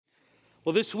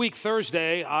Well, this week,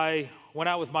 Thursday, I went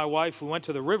out with my wife. We went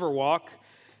to the Riverwalk,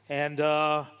 and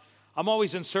I'm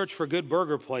always in search for good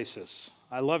burger places.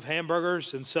 I love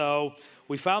hamburgers, and so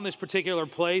we found this particular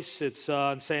place. It's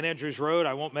on St. Andrews Road.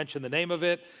 I won't mention the name of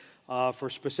it for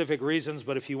specific reasons,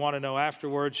 but if you want to know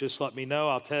afterwards, just let me know.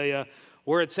 I'll tell you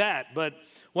where it's at. But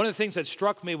one of the things that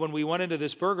struck me when we went into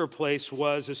this burger place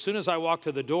was as soon as I walked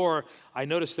to the door, I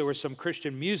noticed there was some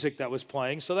Christian music that was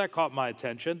playing, so that caught my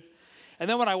attention. And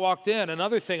then when I walked in,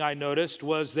 another thing I noticed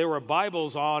was there were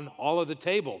Bibles on all of the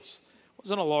tables. It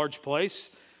wasn't a large place,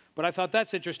 but I thought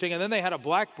that's interesting. And then they had a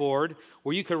blackboard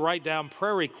where you could write down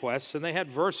prayer requests, and they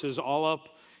had verses all up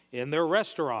in their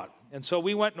restaurant. And so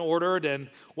we went and ordered, and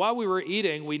while we were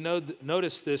eating, we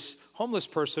noticed this homeless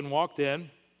person walked in,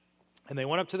 and they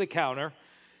went up to the counter,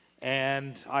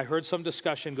 and I heard some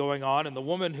discussion going on, and the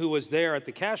woman who was there at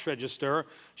the cash register,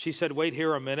 she said, "Wait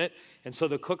here a minute." And so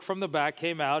the cook from the back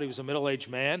came out. He was a middle-aged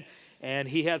man, and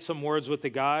he had some words with the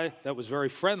guy that was very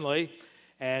friendly,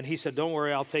 and he said, "Don't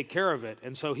worry, I'll take care of it."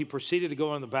 And so he proceeded to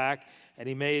go in the back, and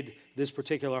he made this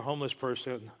particular homeless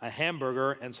person a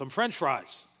hamburger and some French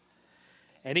fries.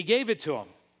 And he gave it to him.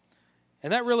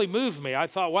 And that really moved me. I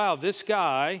thought, wow, this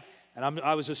guy, and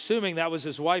I was assuming that was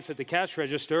his wife at the cash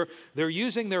register, they're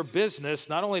using their business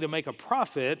not only to make a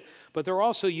profit, but they're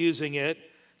also using it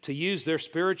to use their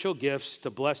spiritual gifts to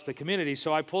bless the community.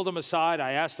 So I pulled him aside.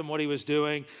 I asked him what he was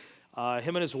doing.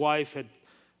 Him and his wife had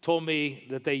told me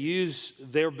that they use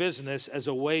their business as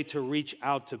a way to reach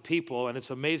out to people, and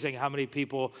it's amazing how many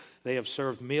people they have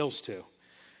served meals to.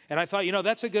 And I thought,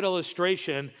 that's a good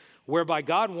illustration whereby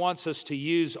God wants us to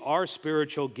use our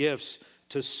spiritual gifts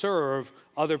to serve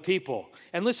other people.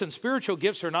 And listen, spiritual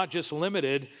gifts are not just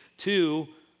limited to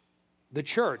the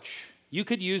church. You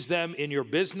could use them in your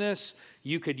business.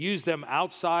 You could use them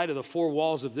outside of the four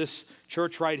walls of this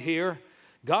church right here.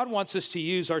 God wants us to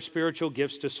use our spiritual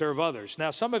gifts to serve others.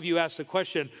 Now, some of you ask the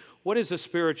question, what is a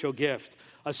spiritual gift?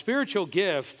 A spiritual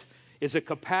gift is a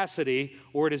capacity,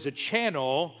 or it is a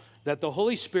channel that the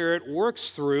Holy Spirit works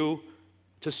through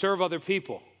to serve other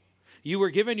people. You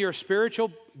were given your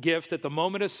spiritual gift at the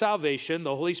moment of salvation.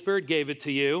 The Holy Spirit gave it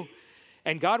to you,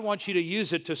 and God wants you to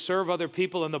use it to serve other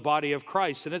people in the body of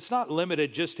Christ. And it's not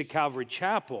limited just to Calvary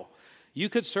Chapel. You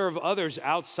could serve others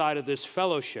outside of this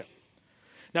fellowship.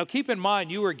 Now, keep in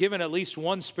mind, you were given at least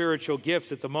one spiritual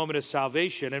gift at the moment of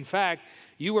salvation. In fact,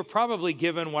 you were probably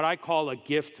given what I call a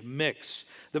gift mix.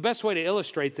 The best way to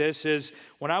illustrate this is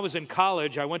when I was in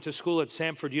college, I went to school at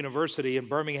Samford University in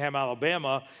Birmingham,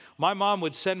 Alabama. My mom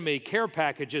would send me care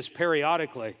packages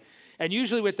periodically. And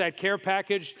usually with that care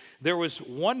package, there was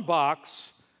one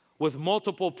box with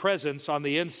multiple presents on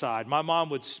the inside. My mom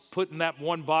would put in that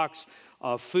one box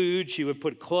food, she would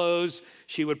put clothes,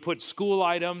 she would put school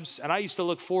items, and I used to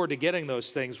look forward to getting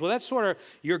those things. Well, that's sort of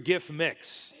your gift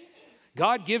mix.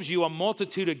 God gives you a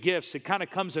multitude of gifts. It kind of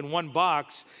comes in one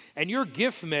box, and your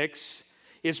gift mix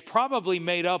is probably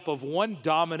made up of one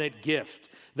dominant gift.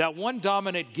 That one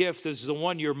dominant gift is the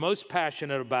one you're most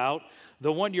passionate about,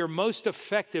 the one you're most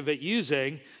effective at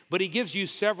using, but He gives you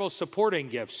several supporting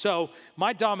gifts. So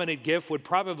my dominant gift would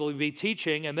probably be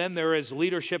teaching, and then there is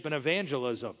leadership and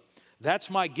evangelism.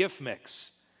 That's my gift mix.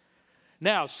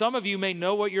 Now, some of you may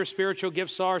know what your spiritual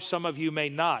gifts are, some of you may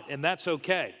not, and that's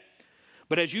okay.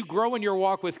 But as you grow in your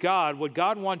walk with God, what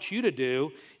God wants you to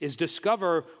do is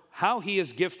discover how He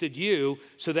has gifted you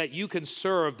so that you can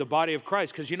serve the body of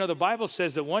Christ. Because the Bible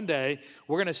says that one day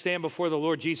we're going to stand before the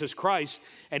Lord Jesus Christ,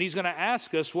 and He's going to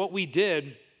ask us what we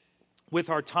did with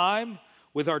our time,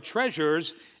 with our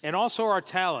treasures, and also our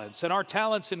talents. And our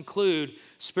talents include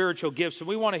spiritual gifts. And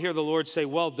we want to hear the Lord say,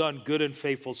 "Well done, good and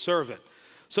faithful servant."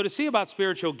 So to see about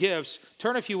spiritual gifts,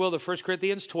 turn, if you will, to 1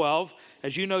 Corinthians 12.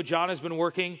 As you know, John has been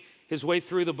working his way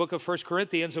through the book of 1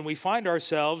 Corinthians, and we find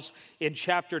ourselves in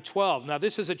chapter 12. Now,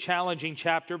 this is a challenging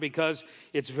chapter because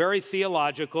it's very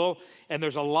theological, and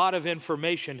there's a lot of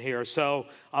information here. So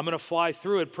I'm going to fly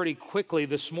through it pretty quickly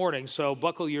this morning, so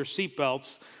buckle your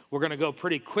seatbelts. We're going to go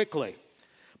pretty quickly.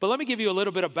 But let me give you a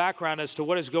little bit of background as to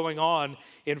what is going on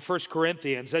in 1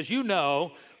 Corinthians. As you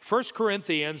know, 1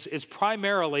 Corinthians is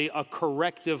primarily a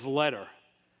corrective letter.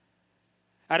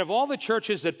 Out of all the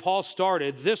churches that Paul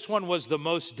started, this one was the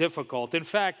most difficult. In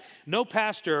fact, no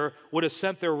pastor would have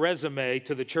sent their resume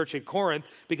to the church at Corinth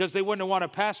because they wouldn't want to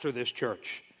pastor this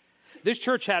church. This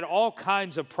church had all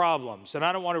kinds of problems, and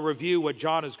I don't want to review what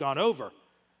John has gone over.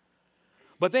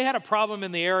 But they had a problem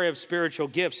in the area of spiritual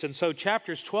gifts, and so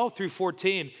chapters 12 through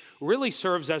 14 really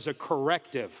serves as a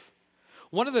corrective.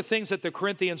 One of the things that the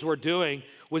Corinthians were doing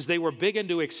was they were big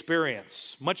into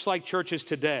experience, much like churches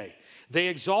today. They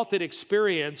exalted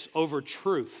experience over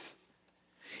truth.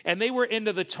 And they were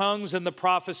into the tongues and the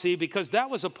prophecy because that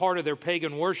was a part of their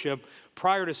pagan worship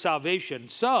prior to salvation.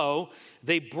 So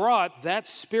they brought that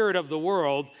spirit of the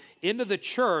world into the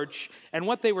church, and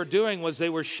what they were doing was they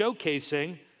were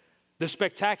showcasing the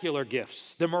spectacular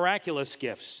gifts, the miraculous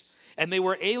gifts. And they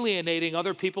were alienating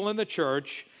other people in the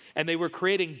church, and they were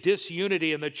creating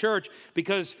disunity in the church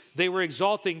because they were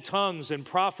exalting tongues and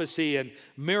prophecy and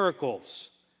miracles.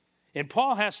 And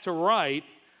Paul has to write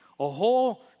a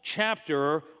whole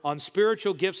chapter on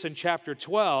spiritual gifts in chapter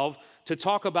 12 to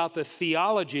talk about the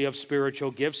theology of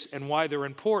spiritual gifts and why they're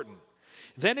important.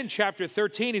 Then in chapter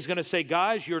 13, he's going to say,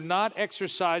 guys, you're not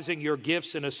exercising your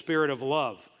gifts in a spirit of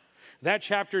love. That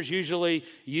chapter is usually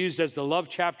used as the love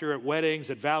chapter at weddings,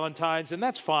 at Valentine's, and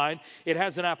that's fine. It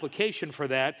has an application for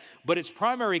that, but its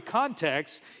primary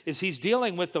context is he's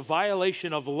dealing with the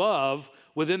violation of love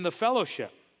within the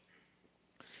fellowship.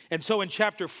 And so in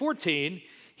chapter 14,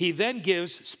 he then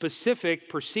gives specific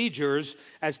procedures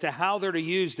as to how they're to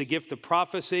use the gift of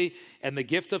prophecy and the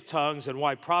gift of tongues and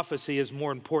why prophecy is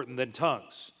more important than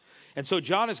tongues. And so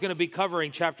John is going to be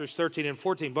covering chapters 13 and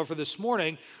 14. But for this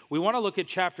morning, we want to look at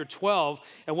chapter 12.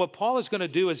 And what Paul is going to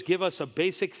do is give us a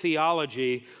basic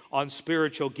theology on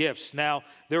spiritual gifts. Now,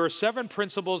 there are 7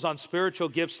 principles on spiritual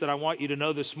gifts that I want you to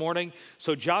know this morning.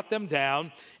 So jot them down.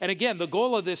 And again, the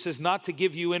goal of this is not to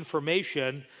give you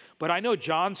information, but I know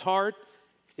John's heart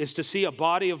is to see a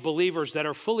body of believers that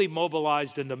are fully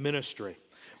mobilized into ministry.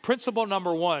 Principle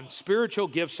number 1, spiritual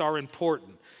gifts are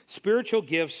important. Spiritual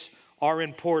gifts are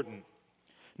important.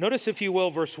 Notice, if you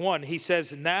will, verse 1, he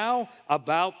says, now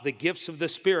about the gifts of the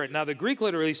Spirit. Now, the Greek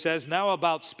literally says, now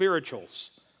about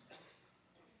spirituals.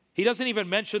 He doesn't even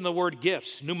mention the word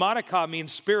gifts. Pneumatica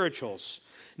means spirituals.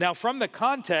 Now, from the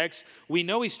context, we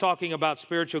know he's talking about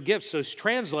spiritual gifts. So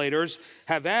translators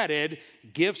have added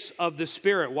gifts of the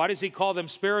Spirit. Why does he call them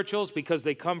spirituals? Because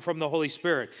they come from the Holy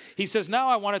Spirit. He says, now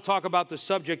I want to talk about the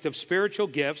subject of spiritual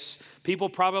gifts. People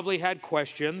probably had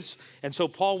questions, and so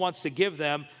Paul wants to give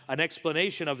them an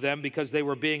explanation of them because they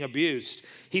were being abused.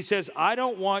 He says, I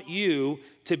don't want you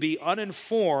to be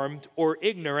uninformed or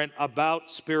ignorant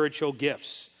about spiritual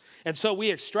gifts. And so we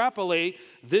extrapolate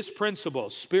this principle.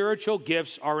 Spiritual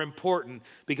gifts are important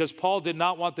because Paul did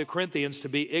not want the Corinthians to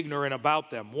be ignorant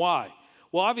about them. Why?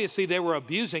 Well, obviously they were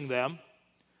abusing them,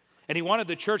 and he wanted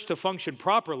the church to function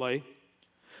properly.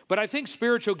 But I think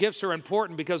spiritual gifts are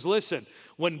important because, listen,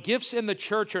 when gifts in the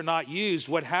church are not used,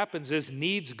 what happens is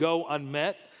needs go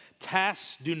unmet,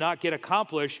 tasks do not get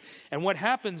accomplished, and what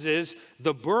happens is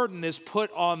the burden is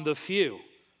put on the few.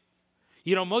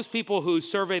 You know, most people who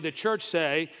survey the church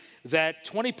say that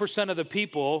 20% of the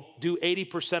people do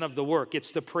 80% of the work.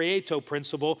 It's the Pareto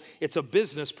principle. It's a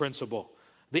business principle.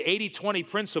 The 80-20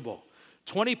 principle.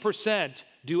 20%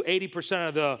 do 80%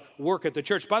 of the work at the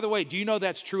church. By the way, do you know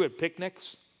that's true at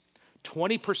picnics?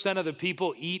 20% of the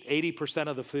people eat 80%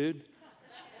 of the food.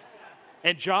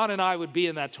 And John and I would be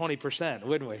in that 20%,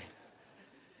 wouldn't we?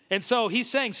 And so he's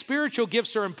saying spiritual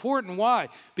gifts are important. Why?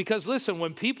 Because listen,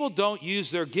 when people don't use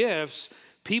their gifts,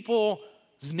 people's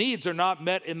needs are not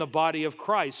met in the body of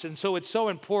Christ. And so it's so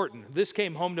important. This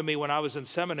came home to me when I was in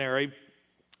seminary.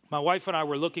 My wife and I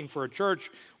were looking for a church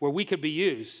where we could be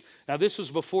used. Now, this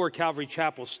was before Calvary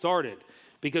Chapel started,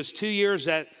 because 2 years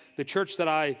at the church that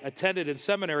I attended in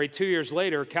seminary, 2 years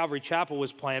later, Calvary Chapel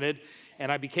was planted,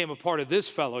 and I became a part of this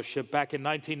fellowship back in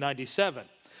 1997.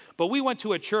 But we went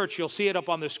to a church, you'll see it up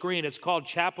on the screen, it's called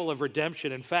Chapel of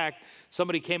Redemption. In fact,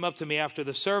 somebody came up to me after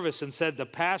the service and said the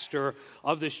pastor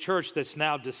of this church that's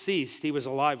now deceased, he was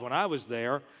alive when I was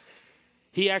there,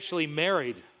 he actually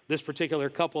married this particular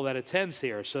couple that attends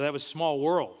here, so that was small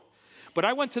world. But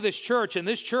I went to this church, and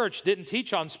this church didn't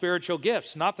teach on spiritual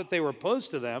gifts, not that they were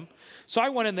opposed to them. So I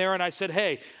went in there and I said,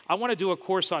 hey, I want to do a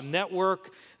course on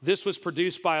network. This was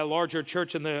produced by a larger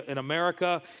church in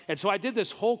America. And so I did this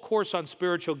whole course on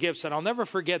spiritual gifts, and I'll never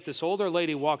forget, this older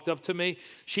lady walked up to me.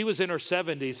 She was in her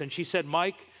 70s, and she said,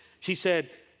 Mike, she said,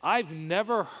 I've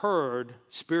never heard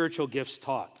spiritual gifts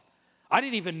taught. I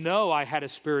didn't even know I had a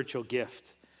spiritual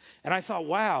gift. And I thought,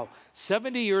 wow,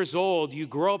 70 years old, you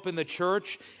grow up in the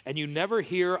church and you never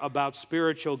hear about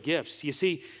spiritual gifts. You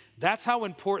see, that's how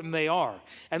important they are.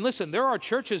 And listen, there are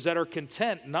churches that are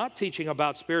content not teaching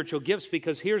about spiritual gifts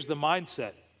because here's the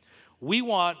mindset. We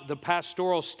want the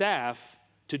pastoral staff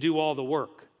to do all the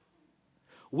work.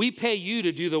 We pay you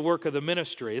to do the work of the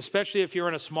ministry, especially if you're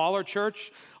in a smaller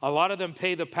church. A lot of them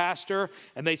pay the pastor,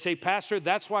 and they say, Pastor,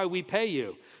 that's why we pay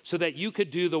you, so that you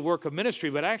could do the work of ministry.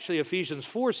 But actually, Ephesians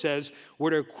 4 says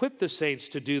we're to equip the saints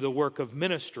to do the work of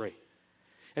ministry.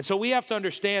 And so we have to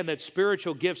understand that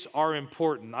spiritual gifts are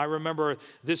important. I remember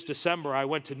this December, I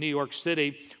went to New York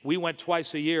City. We went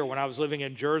twice a year when I was living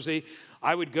in Jersey.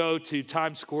 I would go to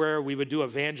Times Square. We would do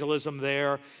evangelism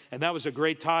there, and that was a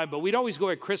great time. But we'd always go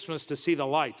at Christmas to see the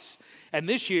lights. And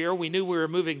this year, we knew we were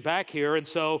moving back here, and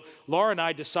so Laura and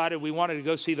I decided we wanted to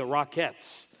go see the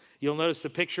Rockettes. You'll notice the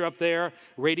picture up there,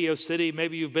 Radio City.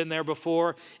 Maybe you've been there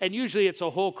before. And usually it's a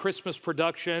whole Christmas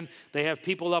production. They have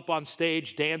people up on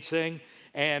stage dancing.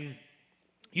 And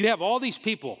you have all these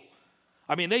people.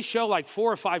 I mean, they show like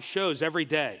 4 or 5 shows every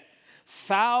day.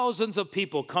 Thousands of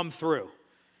people come through.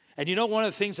 And you know, one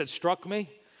of the things that struck me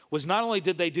was not only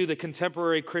did they do the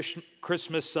contemporary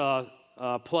Christmas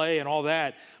play and all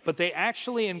that, but they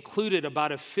actually included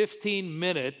about a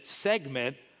 15-minute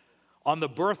segment on the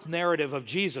birth narrative of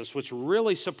Jesus, which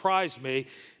really surprised me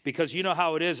because you know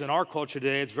how it is in our culture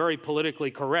today. It's very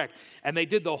politically correct. And they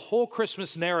did the whole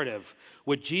Christmas narrative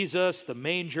with Jesus, the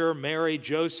manger, Mary,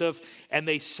 Joseph, and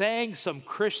they sang some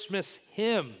Christmas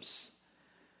hymns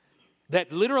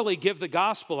that literally give the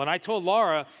gospel. And I told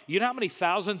Laura, you know how many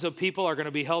thousands of people are going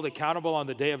to be held accountable on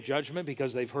the day of judgment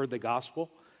because they've heard the gospel?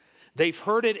 They've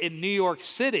heard it in New York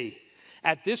City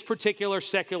at this particular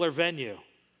secular venue.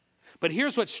 But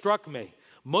here's what struck me.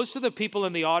 Most of the people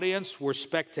in the audience were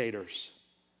spectators.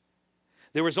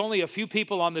 There was only a few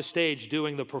people on the stage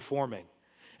doing the performing.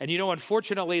 And you know,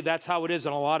 unfortunately, that's how it is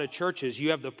in a lot of churches. You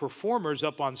have the performers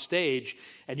up on stage,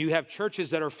 and you have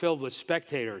churches that are filled with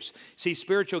spectators. See,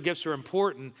 spiritual gifts are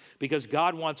important because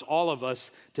God wants all of us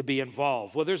to be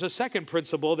involved. Well, there's a second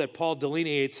principle that Paul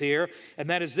delineates here, and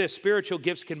that is this: spiritual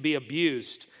gifts can be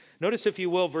abused. Notice, if you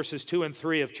will, verses 2 and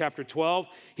 3 of chapter 12.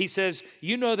 He says,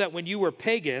 you know that when you were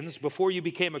pagans, before you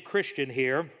became a Christian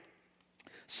here,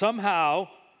 somehow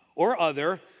or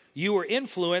other, you were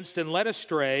influenced and led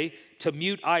astray to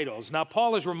mute idols. Now,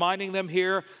 Paul is reminding them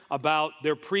here about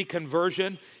their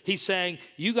pre-conversion. He's saying,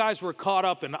 you guys were caught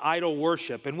up in idol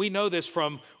worship. And we know this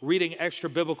from reading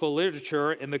extra-biblical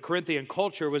literature in the Corinthian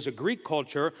culture. It was a Greek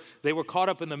culture. They were caught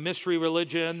up in the mystery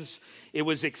religions. It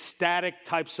was ecstatic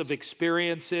types of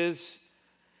experiences.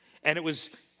 And it was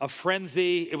a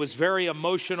frenzy. It was very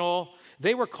emotional.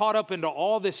 They were caught up into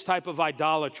all this type of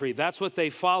idolatry. That's what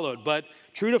they followed. But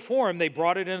true to form, they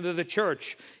brought it into the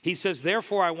church. He says,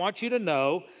 therefore, I want you to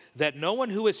know that no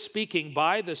one who is speaking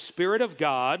by the Spirit of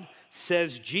God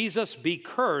says, Jesus be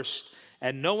cursed,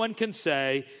 and no one can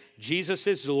say, Jesus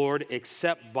is Lord,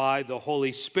 except by the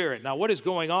Holy Spirit. Now, what is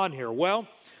going on here? Well,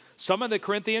 some of the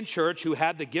Corinthian church who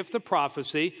had the gift of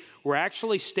prophecy were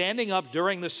actually standing up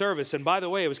during the service. And by the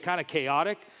way, it was kind of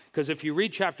chaotic, because if you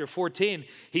read chapter 14,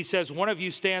 he says one of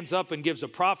you stands up and gives a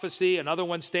prophecy, another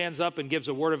one stands up and gives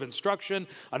a word of instruction,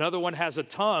 another one has a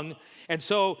tongue. And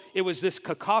so it was this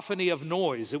cacophony of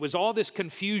noise. It was all this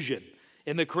confusion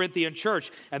in the Corinthian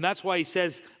church. And that's why he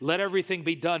says, let everything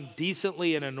be done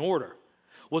decently and in order.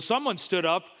 Well, someone stood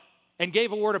up and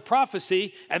gave a word of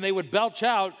prophecy, and they would belch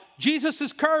out, Jesus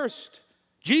is cursed.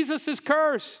 Jesus is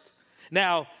cursed.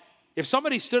 Now, if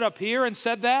somebody stood up here and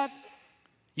said that,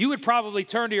 you would probably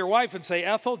turn to your wife and say,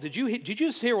 Ethel, did you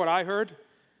just hear what I heard?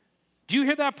 Do you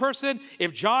hear that person?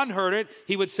 If John heard it,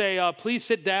 he would say, please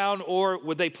sit down, or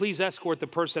would they please escort the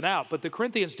person out? But the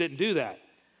Corinthians didn't do that.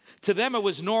 To them, it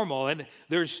was normal, and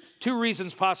there's 2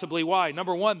 reasons possibly why.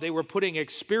 Number one, they were putting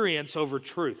experience over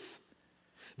truth.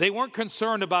 They weren't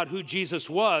concerned about who Jesus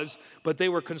was, but they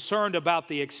were concerned about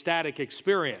the ecstatic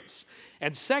experience.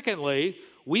 And secondly,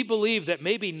 we believe that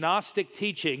maybe Gnostic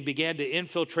teaching began to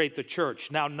infiltrate the church.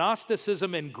 Now,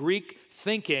 Gnosticism in Greek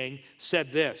thinking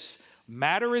said this: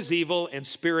 matter is evil and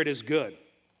spirit is good.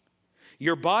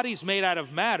 Your body's made out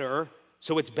of matter,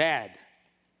 so it's bad.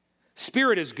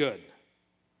 Spirit is good.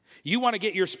 You want to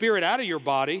get your spirit out of your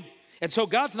body, and so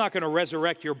God's not going to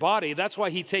resurrect your body. That's why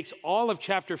he takes all of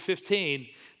chapter 15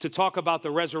 to talk about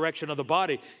the resurrection of the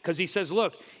body, because he says,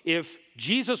 look, if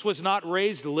Jesus was not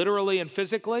raised literally and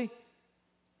physically,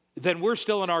 then we're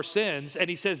still in our sins. And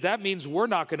he says that means we're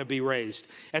not going to be raised.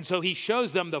 And so he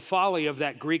shows them the folly of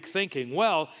that Greek thinking.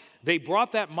 Well, they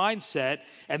brought that mindset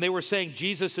and they were saying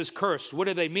Jesus is cursed. What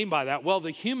do they mean by that? Well,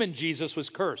 the human Jesus was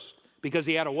cursed because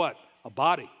he had a what? A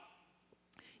body.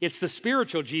 It's the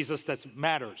spiritual Jesus that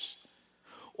matters.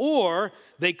 Or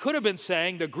they could have been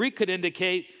saying, the Greek could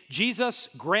indicate, Jesus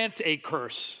grant a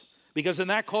curse. Because in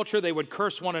that culture, they would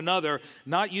curse one another,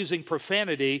 not using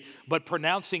profanity, but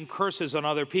pronouncing curses on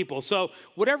other people. So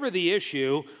whatever the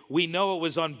issue, we know it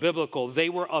was unbiblical. They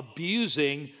were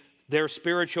abusing their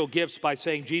spiritual gifts by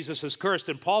saying Jesus is cursed.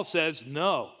 And Paul says,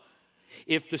 no.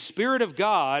 If the Spirit of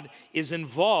God is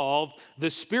involved, the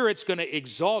Spirit's going to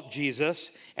exalt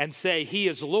Jesus and say He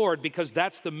is Lord, because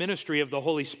that's the ministry of the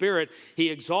Holy Spirit. He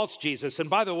exalts Jesus. And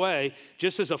by the way,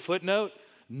 just as a footnote,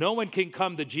 no one can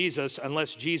come to Jesus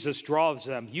unless Jesus draws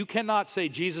them. You cannot say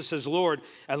Jesus is Lord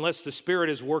unless the Spirit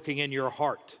is working in your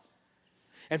heart.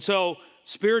 And so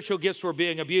spiritual gifts were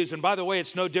being abused. And by the way,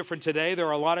 it's no different today. There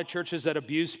are a lot of churches that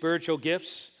abuse spiritual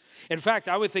gifts. In fact,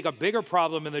 I would think a bigger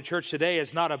problem in the church today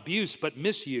is not abuse, but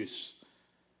misuse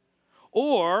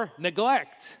or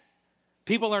neglect.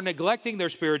 People are neglecting their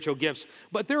spiritual gifts,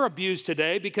 but they're abused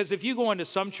today because if you go into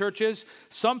some churches,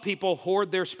 some people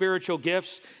hoard their spiritual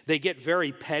gifts. They get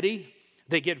very petty.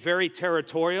 They get very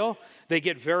territorial. They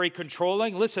get very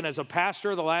controlling. Listen, as a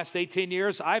pastor the last 18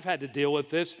 years, I've had to deal with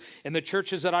this in the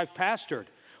churches that I've pastored,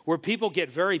 where people get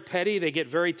very petty, they get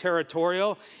very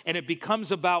territorial, and it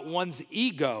becomes about one's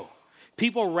ego.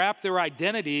 People wrap their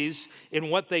identities in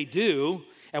what they do,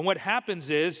 and what happens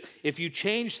is, if you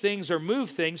change things or move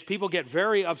things, people get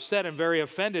very upset and very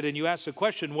offended, and you ask the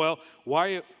question, well,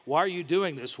 why are you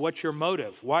doing this? What's your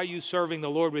motive? Why are you serving the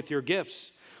Lord with your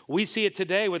gifts? We see it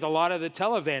today with a lot of the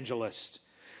televangelists.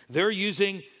 They're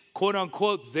using, quote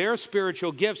unquote, their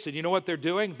spiritual gifts, and you know what they're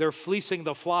doing? They're fleecing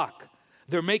the flock.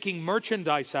 They're making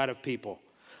merchandise out of people.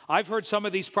 I've heard some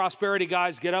of these prosperity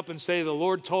guys get up and say, the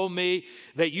Lord told me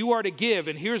that you are to give,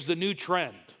 and here's the new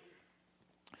trend.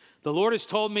 The Lord has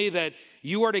told me that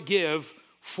you are to give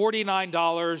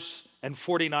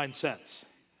 $49.49.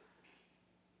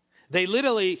 They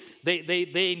literally,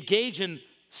 they engage in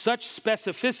such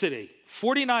specificity,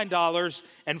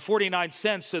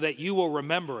 $49.49, so that you will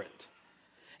remember it.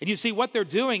 And you see, what they're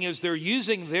doing is they're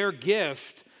using their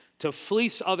gift to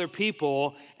fleece other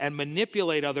people and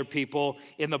manipulate other people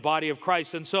in the body of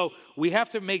Christ. And so we have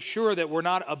to make sure that we're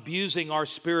not abusing our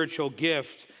spiritual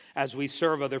gift as we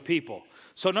serve other people.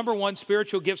 So number one,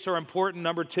 spiritual gifts are important.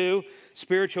 Number two,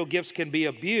 spiritual gifts can be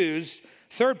abused.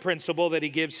 Third principle that he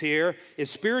gives here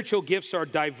is spiritual gifts are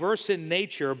diverse in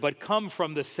nature, but come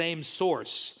from the same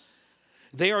source.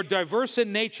 They are diverse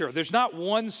in nature. There's not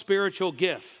one spiritual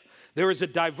gift. There is a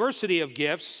diversity of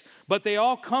gifts, but they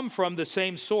all come from the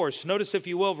same source. Notice, if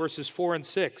you will, verses 4 and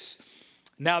 6.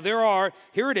 Now there are,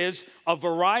 here it is, a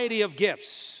variety of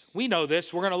gifts. We know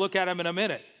this. We're going to look at them in a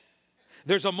minute.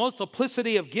 There's a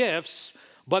multiplicity of gifts,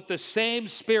 but the same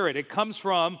Spirit. It comes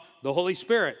from the Holy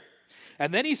Spirit.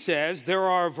 And then he says there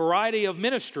are a variety of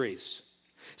ministries.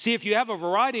 See, if you have a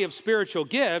variety of spiritual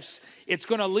gifts, it's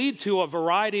going to lead to a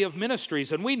variety of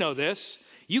ministries. And we know this.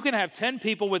 You can have 10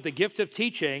 people with the gift of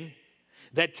teaching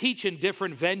that teach in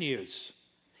different venues,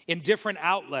 in different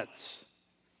outlets.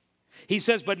 He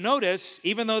says, but notice,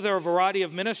 even though there are a variety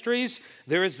of ministries,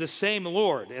 there is the same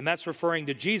Lord. And that's referring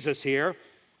to Jesus here.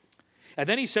 And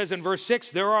then he says in verse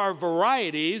 6, there are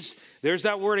varieties, there's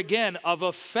that word again, of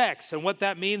effects. And what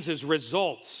that means is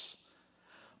results.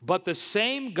 But the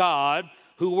same God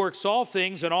who works all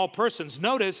things in all persons.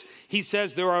 Notice, he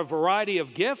says there are a variety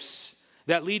of gifts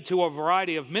that lead to a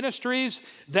variety of ministries,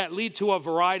 that lead to a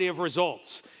variety of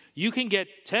results. You can get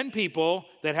 10 people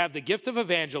that have the gift of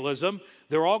evangelism.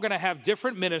 They're all going to have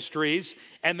different ministries,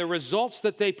 and the results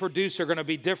that they produce are going to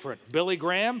be different. Billy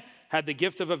Graham had the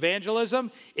gift of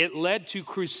evangelism. It led to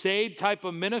crusade type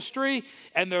of ministry,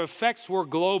 and the effects were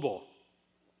global.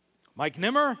 Mike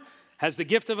Nimmer has the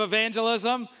gift of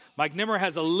evangelism. Mike Nimmer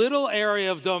has a little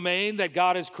area of domain that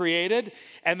God has created,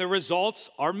 and the results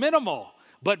are minimal.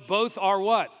 But both are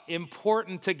what?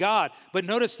 Important to God. But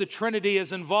notice the Trinity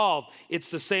is involved. It's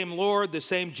the same Lord, the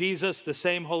same Jesus, the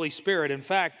same Holy Spirit. In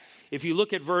fact, if you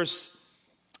look at verse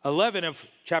 11 of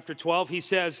chapter 12, he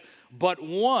says, but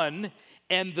one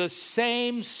and the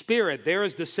same Spirit, there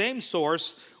is the same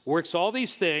source, works all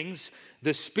these things.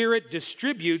 The Spirit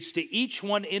distributes to each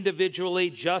one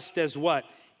individually just as what?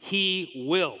 He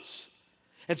wills.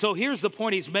 And so here's the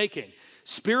point he's making.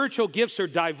 Spiritual gifts are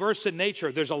diverse in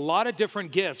nature. There's a lot of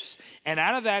different gifts, and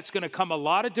out of that's going to come a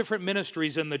lot of different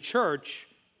ministries in the church,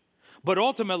 but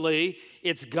ultimately,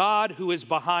 it's God who is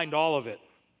behind all of it.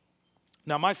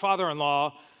 Now, my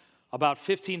father-in-law, about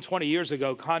 15, 20 years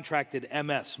ago, contracted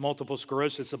MS, multiple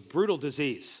sclerosis, a brutal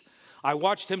disease. I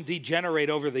watched him degenerate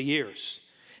over the years,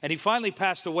 and he finally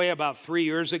passed away about 3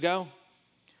 years ago.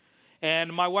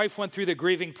 And my wife went through the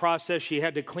grieving process. She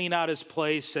had to clean out his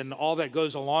place and all that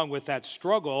goes along with that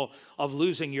struggle of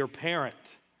losing your parent.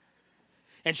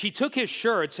 And she took his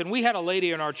shirts, and we had a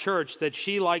lady in our church that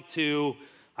she liked to,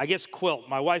 I guess, quilt.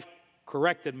 My wife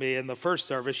corrected me in the first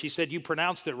service. She said, you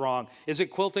pronounced it wrong. Is it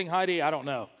quilting, Heidi? I don't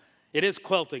know. It is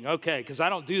quilting, okay, because I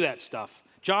don't do that stuff.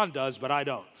 John does, but I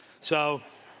don't. So,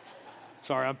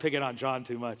 sorry, I'm picking on John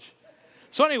too much.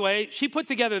 So anyway, she put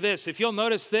together this. If you'll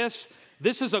notice this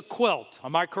is a quilt.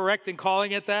 Am I correct in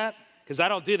calling it that? Because I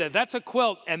don't do that. That's a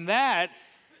quilt, and that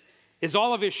is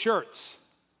all of his shirts.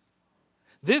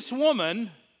 This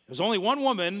woman, there's only one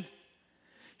woman,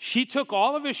 she took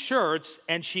all of his shirts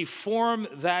and she formed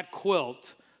that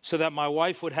quilt so that my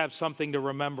wife would have something to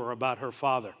remember about her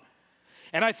father.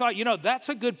 And I thought, that's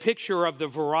a good picture of the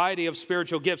variety of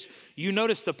spiritual gifts. You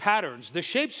notice the patterns. The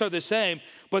shapes are the same,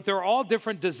 but they're all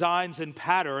different designs and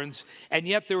patterns, and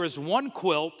yet there is one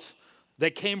quilt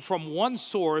that came from one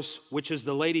source, which is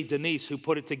the lady Denise who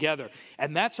put it together.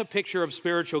 And that's a picture of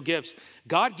spiritual gifts.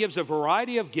 God gives a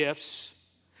variety of gifts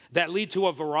that lead to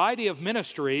a variety of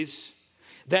ministries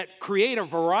that create a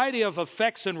variety of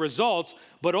effects and results,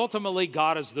 but ultimately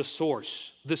God is the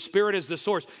source. The Spirit is the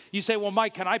source. You say, well,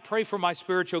 Mike, can I pray for my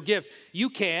spiritual gift? You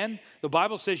can. The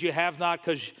Bible says you have not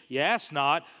because you ask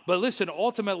not. But listen,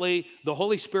 ultimately, the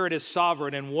Holy Spirit is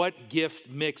sovereign in what gift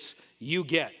mix you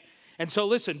get. And so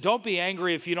listen, don't be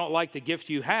angry if you don't like the gift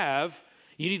you have.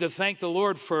 You need to thank the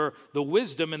Lord for the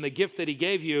wisdom and the gift that He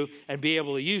gave you and be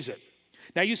able to use it.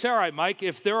 Now you say, all right, Mike,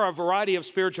 if there are a variety of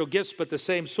spiritual gifts but the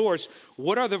same source,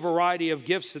 what are the variety of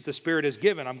gifts that the Spirit has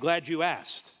given? I'm glad you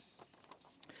asked.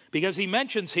 Because he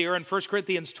mentions here in 1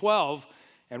 Corinthians 12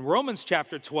 and Romans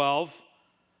chapter 12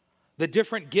 the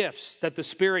different gifts that the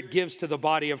Spirit gives to the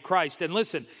body of Christ. And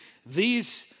listen,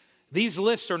 these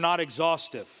lists are not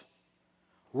exhaustive.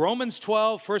 Romans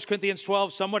 12, 1 Corinthians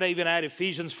 12, some would even add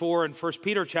Ephesians 4 and 1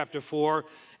 Peter chapter 4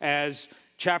 as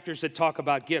chapters that talk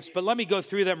about gifts. But let me go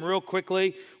through them real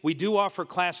quickly. We do offer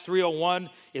Class 301.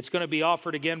 It's going to be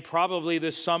offered again probably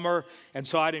this summer, and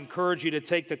so I'd encourage you to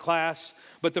take the class.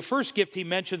 But the first gift he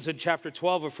mentions in chapter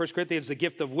 12 of 1 Corinthians, the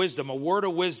gift of wisdom, a word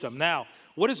of wisdom. Now,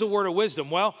 what is a word of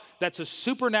wisdom? Well, that's a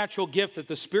supernatural gift that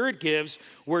the Spirit gives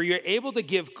where you're able to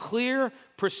give clear,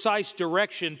 precise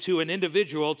direction to an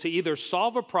individual to either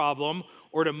solve a problem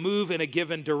or to move in a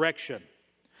given direction.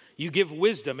 You give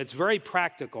wisdom. It's very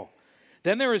practical.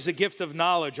 Then there is the gift of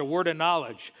knowledge, a word of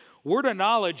knowledge. Word of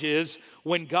knowledge is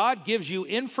when God gives you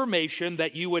information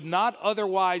that you would not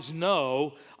otherwise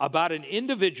know about an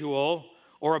individual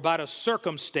or about a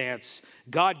circumstance.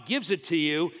 God gives it to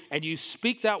you, and you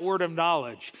speak that word of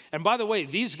knowledge. And by the way,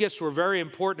 these gifts were very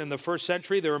important in the first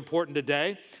century. They're important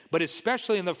today, but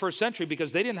especially in the first century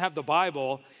because they didn't have the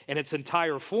Bible in its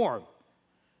entire form.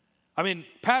 I mean,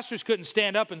 pastors couldn't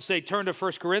stand up and say, turn to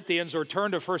 1 Corinthians or turn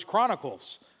to 1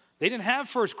 Chronicles. They didn't have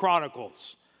 1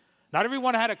 Chronicles. Not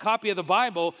everyone had a copy of the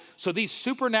Bible, so these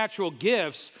supernatural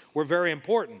gifts were very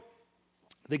important.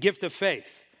 The gift of faith.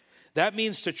 That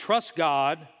means to trust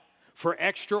God for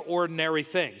extraordinary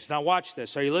things. Now watch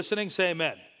this. Are you listening? Say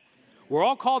amen. We're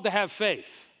all called to have faith.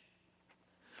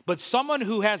 But someone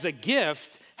who has a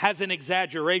gift has an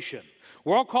exaggeration.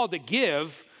 We're all called to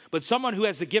give, but someone who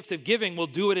has the gift of giving will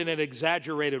do it in an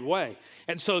exaggerated way.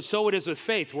 And so it is with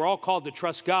faith. We're all called to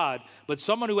trust God, but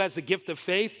someone who has the gift of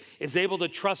faith is able to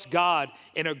trust God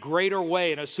in a greater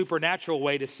way, in a supernatural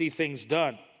way to see things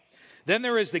done. Then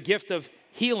there is the gift of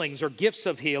healings or gifts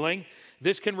of healing.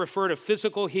 This can refer to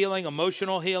physical healing,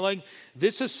 emotional healing.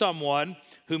 This is someone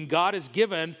whom God has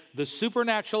given the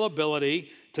supernatural ability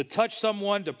to touch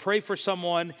someone, to pray for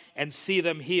someone, and see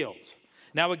them healed.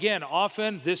 Now again,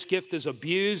 often this gift is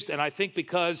abused, and I think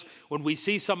because when we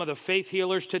see some of the faith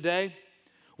healers today,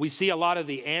 we see a lot of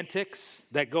the antics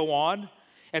that go on.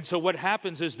 And so what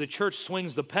happens is the church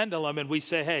swings the pendulum and we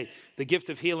say, hey, the gift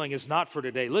of healing is not for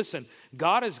today. Listen,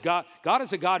 God is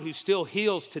a God who still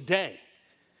heals today.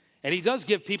 And He does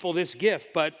give people this gift,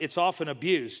 but it's often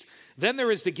abused. Then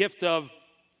there is the gift of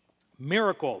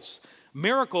miracles.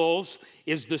 Miracles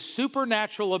is the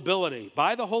supernatural ability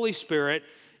by the Holy Spirit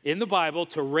in the Bible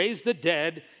to raise the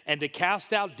dead and to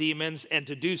cast out demons and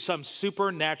to do some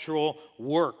supernatural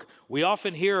work. We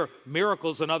often hear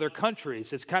miracles in other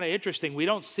countries. It's kind of interesting. We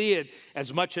don't see it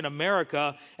as much in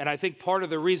America, and I think part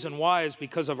of the reason why is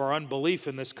because of our unbelief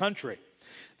in this country.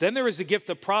 Then there is the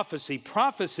gift of prophecy.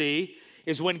 Prophecy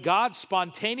is when God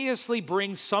spontaneously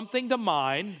brings something to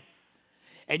mind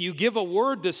and you give a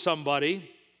word to somebody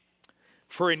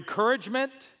for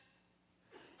encouragement,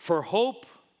 for hope,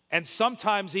 and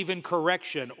sometimes even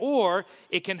correction, or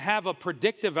it can have a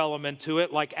predictive element to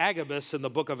it like Agabus in the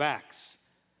book of Acts.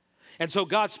 And so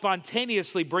God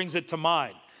spontaneously brings it to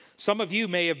mind. Some of you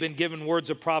may have been given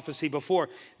words of prophecy before.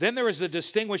 Then there is the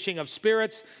distinguishing of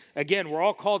spirits. Again, we're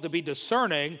all called to be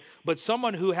discerning, but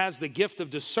someone who has the gift of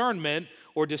discernment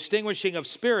or distinguishing of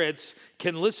spirits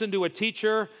can listen to a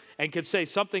teacher and can say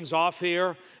something's off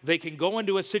here. They can go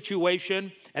into a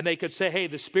situation and they could say, hey,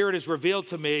 the Spirit has revealed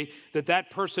to me that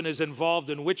that person is involved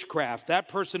in witchcraft. That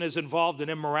person is involved in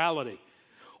immorality.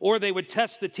 Or they would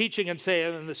test the teaching and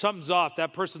say, something's off,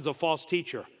 that person's a false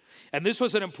teacher. And this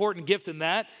was an important gift in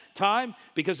that time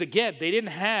because, again, they didn't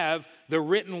have the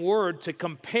written word to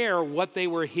compare what they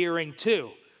were hearing to.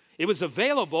 It was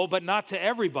available, but not to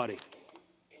everybody.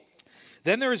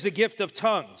 Then there is the gift of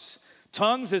tongues.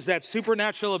 Tongues is that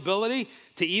supernatural ability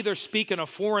to either speak in a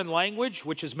foreign language,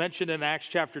 which is mentioned in Acts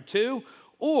chapter 2,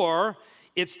 or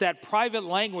it's that private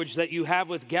language that you have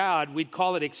with God. We'd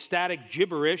call it ecstatic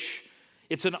gibberish.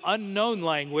 It's an unknown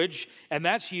language, and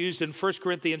that's used in 1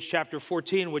 Corinthians chapter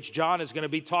 14, which John is going to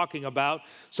be talking about.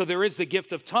 So there is the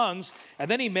gift of tongues,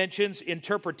 and then he mentions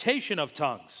interpretation of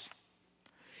tongues.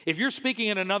 If you're speaking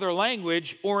in another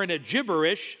language or in a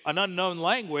gibberish, an unknown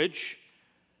language,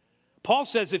 Paul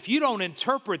says if you don't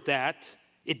interpret that,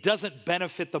 it doesn't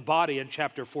benefit the body in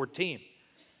chapter 14.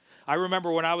 I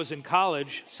remember when I was in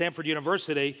college, Samford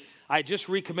University, I just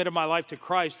recommitted my life to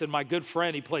Christ, and my good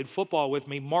friend, he played football with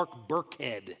me, Mark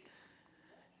Burkhead.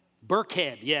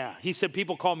 Burkhead, yeah. He said,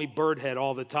 people call me Birdhead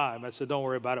all the time. I said, don't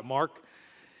worry about it, Mark.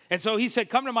 And so he said,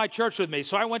 come to my church with me.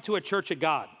 So I went to a church of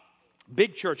God,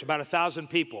 big church, about 1,000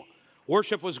 people.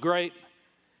 Worship was great.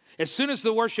 As soon as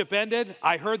the worship ended,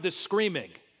 I heard this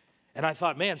screaming. And I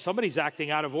thought, man, somebody's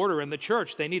acting out of order in the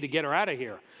church. They need to get her out of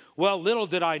here. Well, little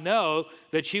did I know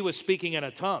that she was speaking in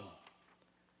a tongue.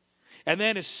 And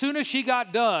then as soon as she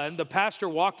got done, the pastor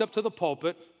walked up to the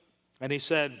pulpit and he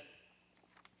said,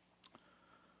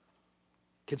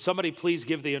 can somebody please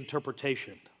give the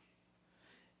interpretation?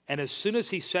 And as soon as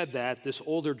he said that, this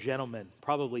older gentleman,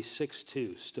 probably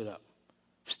 6'2", stood up.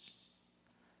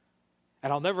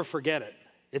 And I'll never forget it.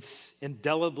 It's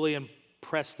indelibly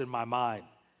impressed in my mind.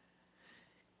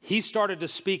 He started to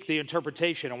speak the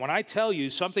interpretation. And when I tell you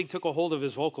something took a hold of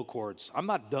his vocal cords, I'm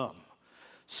not dumb.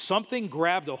 Something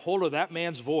grabbed a hold of that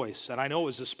man's voice, and I know it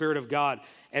was the Spirit of God,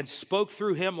 and spoke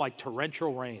through him like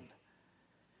torrential rain.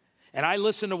 And I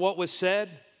listened to what was said,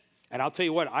 and I'll tell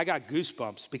you what, I got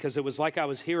goosebumps because it was like I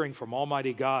was hearing from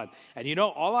Almighty God. And you know,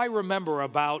 all I remember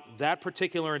about that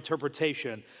particular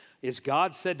interpretation is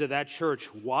God said to that church,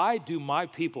 why do my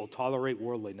people tolerate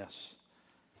worldliness?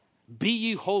 Be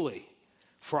ye holy,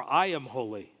 for I am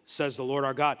holy, says the Lord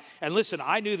our God. And listen,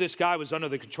 I knew this guy was under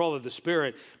the control of the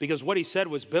Spirit because what he said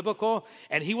was biblical,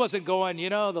 and he wasn't going,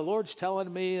 the Lord's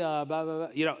telling me, blah, blah,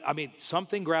 blah.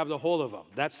 Something grabbed a hold of him.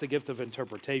 That's the gift of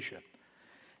interpretation.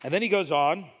 And then he goes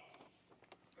on,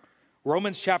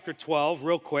 Romans chapter 12,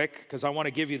 real quick, because I want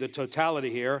to give you the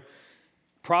totality here.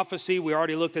 Prophecy, we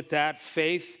already looked at that.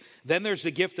 Faith. Then there's the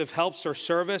gift of helps or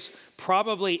service.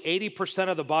 Probably 80%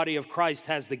 of the body of Christ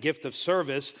has the gift of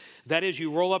service. That is, you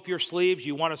roll up your sleeves,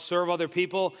 you want to serve other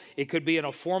people. It could be in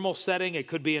a formal setting. It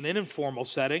could be in an informal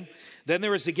setting. Then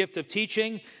there is the gift of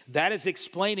teaching. That is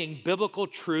explaining biblical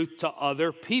truth to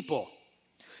other people.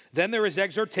 Then there is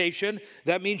exhortation.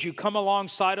 That means you come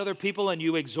alongside other people and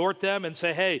you exhort them and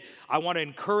say, hey, I want to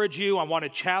encourage you. I want to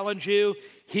challenge you.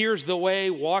 Here's the way.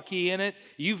 Walk ye in it.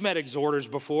 You've met exhorters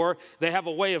before. They have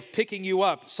a way of picking you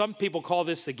up. Some people call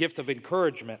this the gift of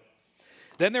encouragement.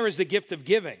 Then there is the gift of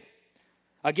giving.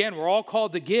 Again, we're all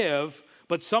called to give,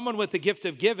 but someone with the gift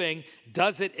of giving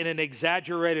does it in an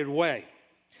exaggerated way.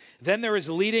 Then there is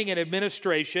leading and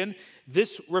administration.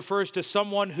 This refers to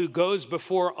someone who goes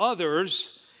before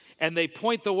others and they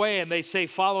point the way and they say,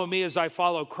 follow me as I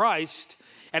follow Christ.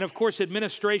 And of course,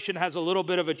 administration has a little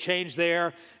bit of a change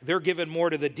there. They're given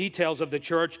more to the details of the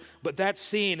church, but that's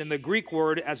seen in the Greek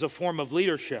word as a form of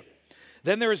leadership.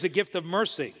 Then there is the gift of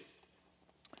mercy.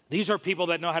 These are people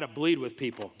that know how to bleed with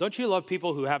people. Don't you love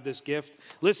people who have this gift?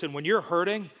 Listen, when you're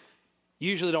hurting, you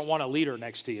usually don't want a leader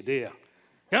next to you, do you?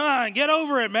 Come on, get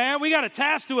over it, man. We got a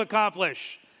task to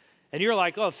accomplish. And you're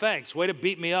like, oh, thanks. Way to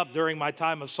beat me up during my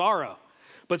time of sorrow.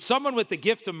 But someone with the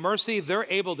gift of mercy, they're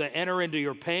able to enter into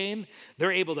your pain.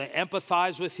 They're able to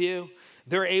empathize with you.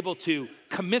 They're able to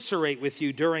commiserate with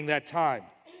you during that time.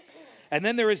 And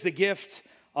then there is the gift.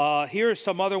 Here are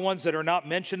some other ones that are not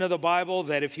mentioned in the Bible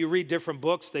that if you read different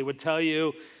books, they would tell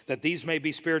you that these may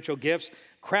be spiritual gifts.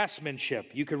 Craftsmanship.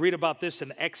 You could read about this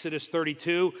in Exodus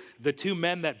 32. The two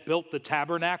men that built the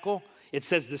tabernacle. It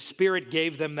says the Spirit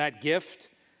gave them that gift.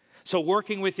 So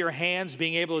working with your hands,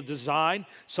 being able to design,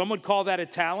 some would call that a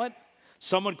talent,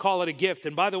 some would call it a gift.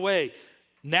 And by the way,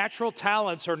 natural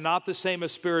talents are not the same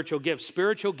as spiritual gifts.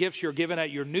 Spiritual gifts you're given at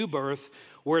your new birth,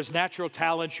 whereas natural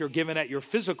talents you're given at your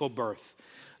physical birth.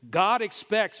 God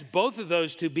expects both of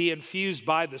those to be infused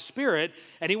by the Spirit,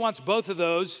 and He wants both of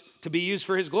those to be used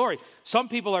for His glory. Some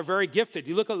people are very gifted.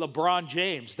 You look at LeBron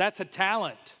James. That's a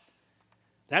talent.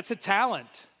 That's a talent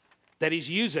that he's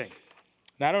using.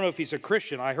 Now, I don't know if he's a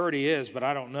Christian. I heard he is, but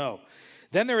I don't know.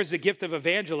 Then there is the gift of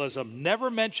evangelism, never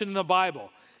mentioned in the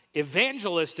Bible.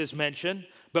 Evangelist is mentioned,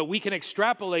 but we can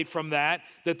extrapolate from that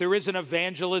there is an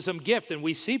evangelism gift, and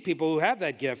we see people who have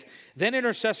that gift. Then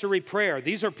intercessory prayer.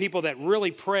 These are people that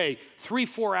really pray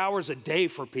 3-4 hours a day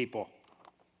for people.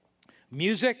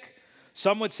 Music.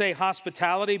 Some would say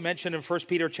hospitality, mentioned in 1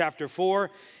 Peter chapter 4.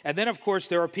 And then, of course,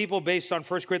 there are people based on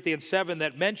 1 Corinthians 7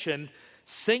 that mention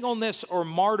singleness or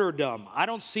martyrdom. I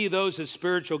don't see those as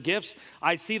spiritual gifts.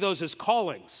 I see those as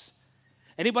callings.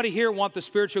 Anybody here want the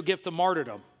spiritual gift of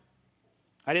martyrdom?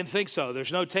 I didn't think so.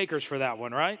 There's no takers for that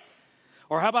one, right?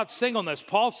 Or how about singleness?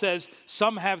 Paul says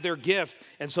some have their gift,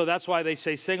 and so that's why they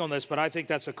say singleness, but I think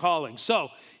that's a calling. So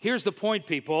here's the point,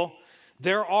 people.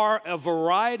 There are a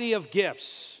variety of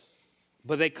gifts,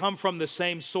 but they come from the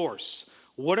same source.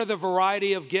 What are the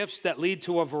variety of gifts that lead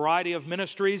to a variety of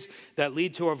ministries, that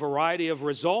lead to a variety of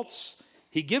results?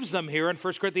 He gives them here in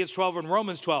 1 Corinthians 12 and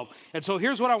Romans 12. And so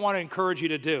here's what I want to encourage you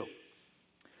to do.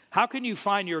 How can you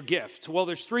find your gift? Well,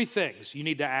 there's 3 things you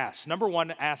need to ask. Number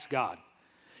 1, ask God.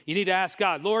 You need to ask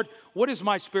God, Lord, what is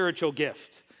my spiritual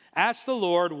gift? Ask the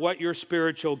Lord what your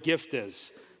spiritual gift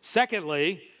is.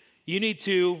 Secondly, you need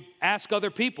to ask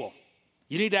other people.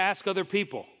 You need to ask other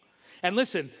people. And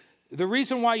listen, the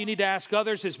reason why you need to ask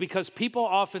others is because people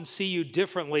often see you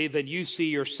differently than you see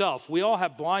yourself. We all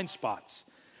have blind spots.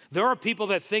 There are people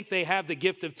that think they have the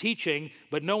gift of teaching,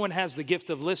 but no one has the gift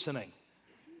of listening.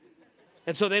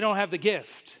 And so they don't have the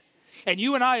gift. And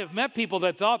you and I have met people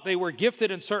that thought they were gifted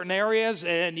in certain areas,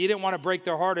 and you didn't want to break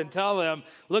their heart and tell them,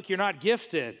 look, you're not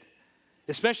gifted.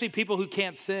 Especially people who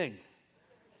can't sing.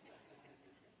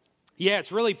 Yeah,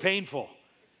 it's really painful.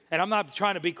 And I'm not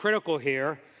trying to be critical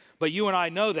here, but you and I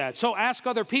know that. So ask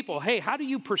other people, hey, how do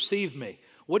you perceive me?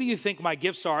 What do you think my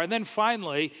gifts are? And then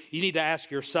finally, you need to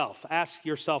ask yourself. Ask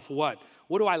yourself what?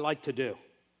 What do I like to do?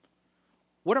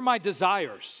 What are my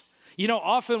desires? You know,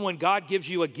 often when God gives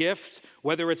you a gift,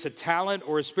 whether it's a talent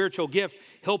or a spiritual gift,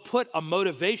 He'll put a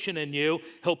motivation in you.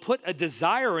 He'll put a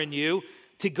desire in you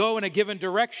to go in a given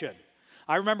direction.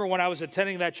 I remember when I was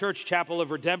attending that church, Chapel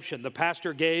of Redemption, the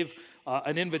pastor gave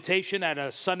an invitation at a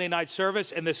Sunday night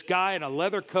service, and this guy in a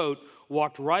leather coat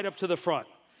walked right up to the front.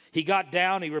 He got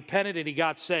down, he repented, and he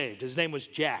got saved. His name was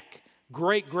Jack.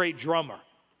 Great, great drummer.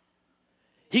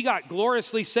 He got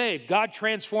gloriously saved. God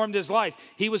transformed his life.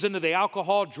 He was into the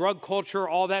alcohol, drug culture,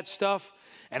 all that stuff.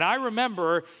 And I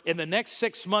remember in the next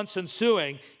 6 months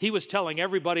ensuing, he was telling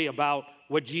everybody about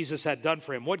what Jesus had done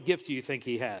for him. What gift do you think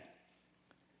he had?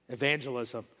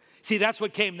 Evangelism. See, that's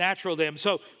what came natural to him.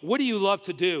 So what do you love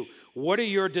to do? What are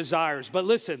your desires? But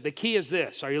listen, the key is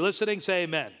this. Are you listening? Say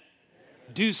amen. Amen.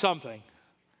 Do something.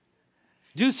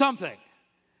 Do something.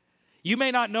 You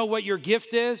may not know what your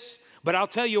gift is, but I'll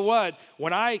tell you what,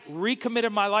 when I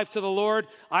recommitted my life to the Lord,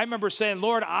 I remember saying,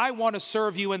 Lord, I want to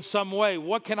serve you in some way.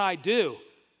 What can I do?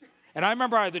 And I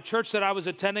remember the church that I was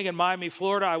attending in Miami,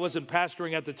 Florida, I wasn't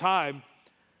pastoring at the time.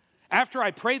 After I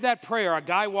prayed that prayer, a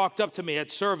guy walked up to me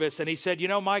at service and he said, you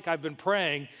know, Mike, I've been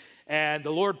praying and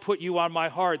the Lord put you on my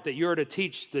heart that you're to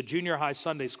teach the junior high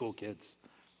Sunday school kids.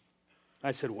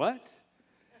 I said, what?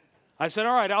 I said,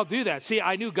 all right, I'll do that. See,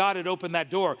 I knew God had opened that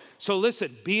door. So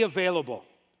listen, be available.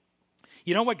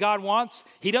 You know what God wants?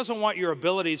 He doesn't want your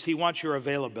abilities, He wants your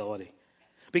availability.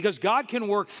 Because God can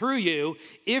work through you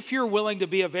if you're willing to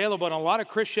be available. And a lot of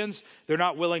Christians, they're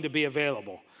not willing to be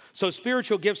available. So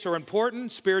spiritual gifts are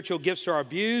important. Spiritual gifts are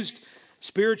abused.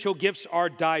 Spiritual gifts are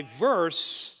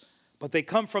diverse, but they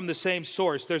come from the same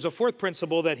source. There's a 4th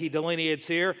principle that he delineates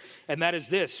here, and that is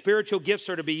this. Spiritual gifts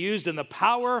are to be used in the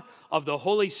power of the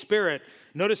Holy Spirit.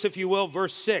 Notice, if you will,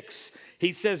 verse 6.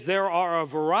 He says there are a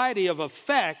variety of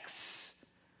effects,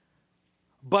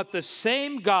 but the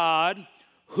same God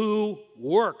who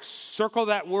works. Circle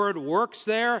that word works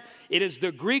there. It is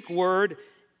the Greek word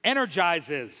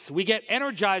energizes. We get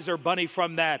Energizer Bunny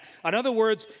from that. In other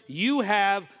words, you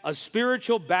have a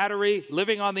spiritual battery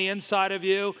living on the inside of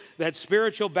you. That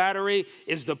spiritual battery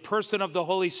is the person of the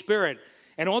Holy Spirit.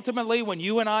 And ultimately, when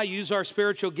you and I use our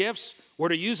spiritual gifts, we're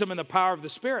to use them in the power of the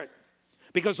Spirit.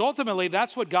 Because ultimately,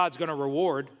 that's what God's going to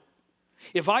reward.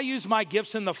 If I use my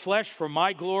gifts in the flesh for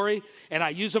my glory and I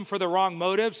use them for the wrong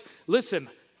motives, listen,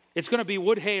 it's going to be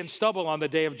wood, hay, and stubble on the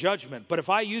day of judgment. But if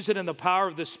I use it in the power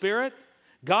of the Spirit,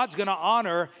 God's going to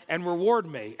honor and reward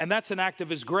me. And that's an act of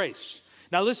His grace.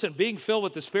 Now listen, being filled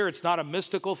with the Spirit's not a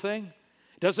mystical thing.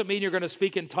 Doesn't mean you're going to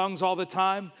speak in tongues all the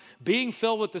time. Being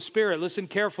filled with the Spirit, listen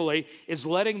carefully, is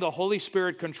letting the Holy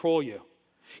Spirit control you.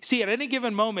 See, at any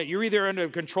given moment, you're either under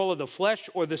control of the flesh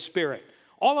or the Spirit.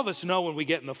 All of us know when we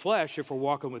get in the flesh if we're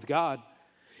walking with God.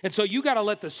 And so you got to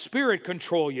let the Spirit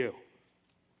control you.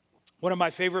 One of my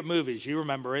favorite movies, you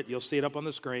remember it, you'll see it up on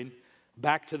the screen,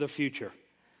 Back to the Future.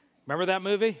 Remember that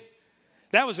movie?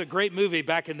 That was a great movie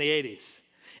back in the 80s.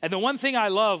 And the one thing I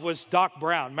love was Doc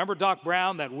Brown. Remember Doc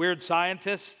Brown, that weird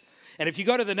scientist? And if you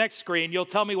go to the next screen, you'll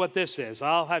tell me what this is.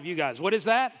 I'll have you guys. What is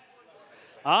that?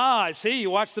 I see. You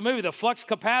watched the movie, the flux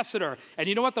capacitor. And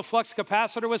you know what the flux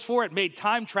capacitor was for? It made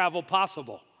time travel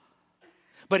possible.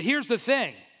 But here's the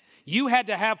thing. You had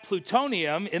to have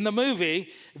plutonium in the movie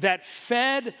that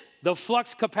fed the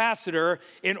flux capacitor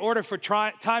in order for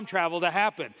time travel to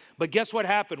happen. But guess what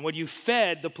happened? When you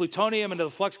fed the plutonium into the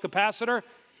flux capacitor,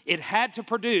 it had to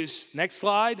produce, next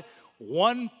slide,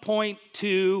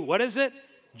 1.2, what is it?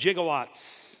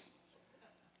 Gigawatts.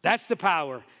 That's the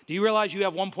power. Do you realize you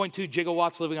have 1.2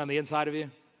 gigawatts living on the inside of you?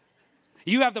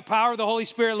 You have the power of the Holy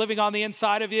Spirit living on the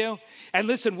inside of you. And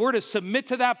listen, we're to submit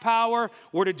to that power.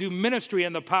 We're to do ministry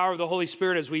in the power of the Holy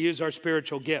Spirit as we use our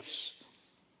spiritual gifts.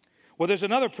 Well, there's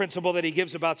another principle that he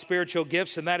gives about spiritual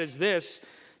gifts, and that is this.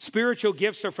 Spiritual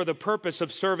gifts are for the purpose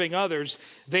of serving others.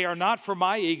 They are not for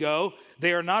my ego.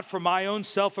 They are not for my own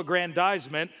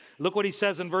self-aggrandizement. Look what he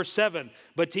says in verse 7.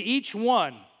 But to each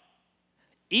one,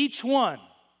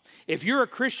 if you're a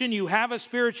Christian, you have a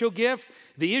spiritual gift.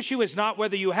 The issue is not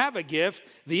whether you have a gift.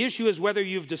 The issue is whether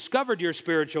you've discovered your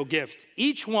spiritual gift.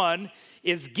 Each one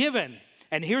is given.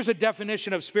 And here's a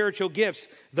definition of spiritual gifts: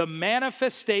 the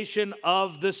manifestation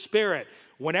of the Spirit.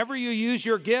 Whenever you use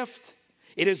your gift,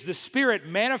 it is the Spirit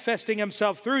manifesting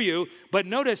himself through you. But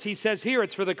notice he says here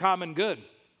it's for the common good.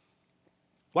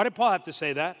 Why did Paul have to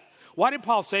say that? Why did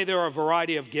Paul say there are a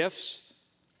variety of gifts?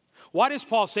 Why does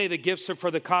Paul say the gifts are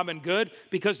for the common good?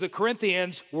 Because the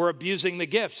Corinthians were abusing the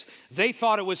gifts. They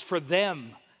thought it was for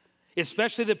them,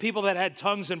 especially the people that had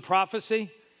tongues and prophecy.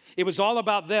 It was all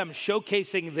about them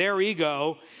showcasing their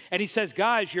ego. And he says,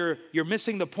 guys, you're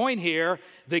missing the point here.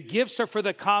 The gifts are for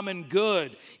the common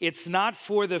good. It's not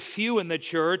for the few in the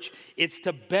church. It's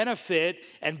to benefit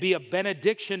and be a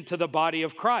benediction to the body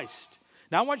of Christ.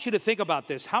 Now, I want you to think about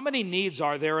this. How many needs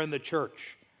are there in the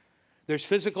church? There's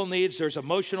physical needs, there's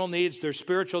emotional needs, there's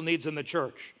spiritual needs in the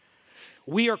church.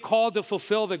 We are called to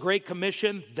fulfill the Great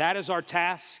Commission. That is our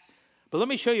task. But let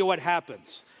me show you what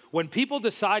happens. When people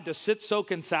decide to sit,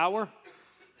 soak, and sour,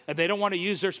 and they don't want to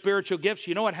use their spiritual gifts,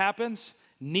 you know what happens?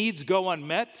 Needs go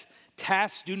unmet.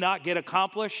 Tasks do not get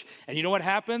accomplished. And you know what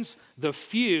happens? The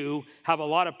few have a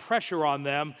lot of pressure on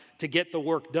them to get the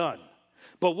work done.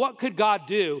 But what could God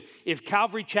do if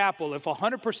Calvary Chapel, if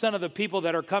 100% of the people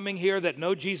that are coming here that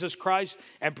know Jesus Christ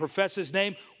and profess his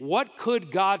name, what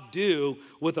could God do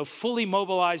with a fully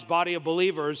mobilized body of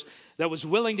believers that was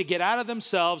willing to get out of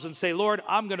themselves and say, Lord,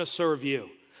 I'm going to serve you.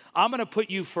 I'm going to put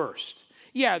you first.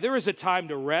 Yeah, there is a time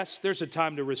to rest. There's a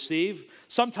time to receive.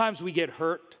 Sometimes we get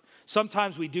hurt.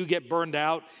 Sometimes we do get burned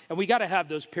out. And we got to have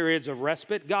those periods of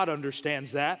respite. God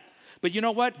understands that. But you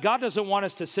know what? God doesn't want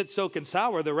us to sit, soak, and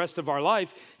sour the rest of our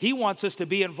life. He wants us to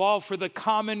be involved for the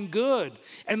common good.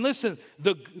 And listen,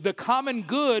 the common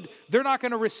good, they're not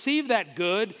going to receive that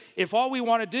good if all we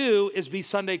want to do is be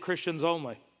Sunday Christians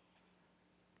only.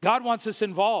 God wants us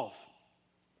involved.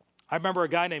 I remember a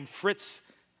guy named Fritz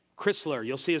Chrysler.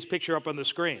 You'll see his picture up on the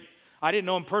screen. I didn't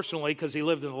know him personally because he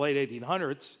lived in the late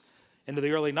 1800s into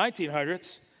the early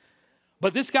 1900s.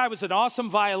 But this guy was an awesome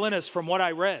violinist from what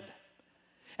I read.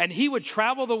 And he would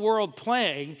travel the world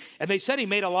playing, and they said he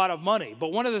made a lot of money.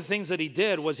 But one of the things that he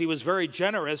did was he was very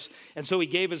generous, and so he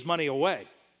gave his money away.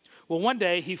 Well, one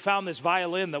day he found this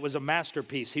violin that was a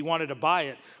masterpiece. He wanted to buy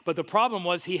it, but the problem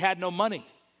was he had no money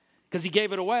because he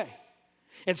gave it away.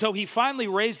 And so he finally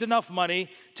raised enough money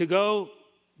to go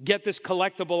get this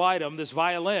collectible item, this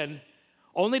violin,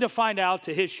 only to find out,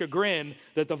 to his chagrin,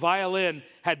 that the violin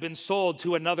had been sold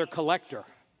to another collector.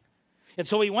 And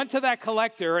so he went to that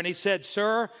collector and he said,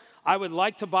 sir, I would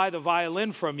like to buy the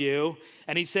violin from you.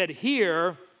 And he said,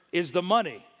 here is the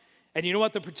money. And you know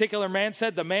what the particular man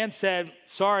said? The man said,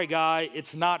 sorry, guy,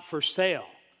 it's not for sale.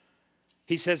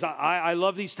 He says, I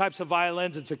love these types of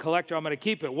violins. It's a collector. I'm going to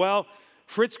keep it. Well,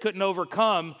 Fritz couldn't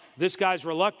overcome this guy's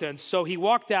reluctance. So he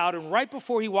walked out, and right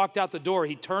before he walked out the door,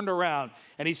 he turned around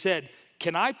and he said,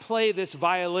 can I play this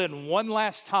violin one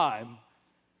last time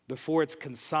before it's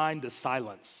consigned to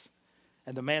silence?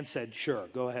 And the man said, sure,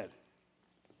 go ahead.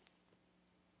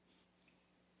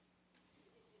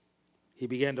 He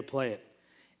began to play it.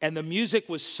 And the music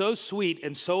was so sweet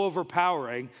and so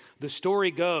overpowering, the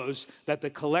story goes that the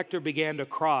collector began to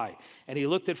cry. And he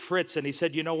looked at Fritz and he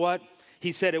said, you know what?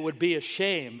 He said, it would be a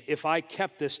shame if I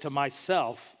kept this to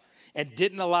myself and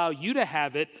didn't allow you to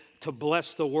have it to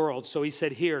bless the world. So he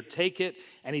said, here, take it.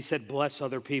 And he said, bless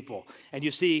other people. And you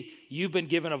see, you've been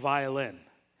given a violin.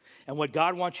 And what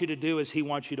God wants you to do is he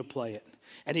wants you to play it.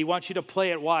 And he wants you to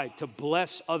play it, why? To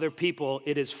bless other people.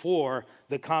 It is for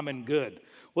the common good.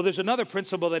 Well, there's another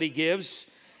principle that he gives,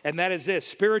 and that is this.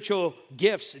 Spiritual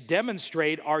gifts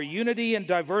demonstrate our unity and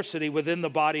diversity within the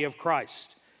body of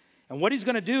Christ. And what he's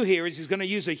going to do here is he's going to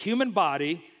use a human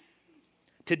body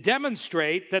to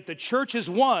demonstrate that the church is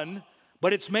one,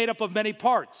 but it's made up of many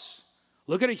parts.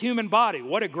 Look at a human body.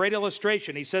 What a great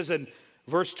illustration. He says in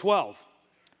verse 12,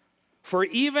 for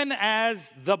even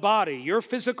as the body, your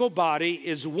physical body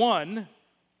is one,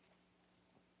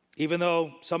 even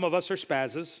though some of us are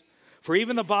spazzes, for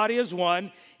even the body is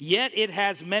one, yet it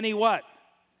has many what?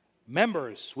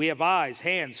 Members. We have eyes,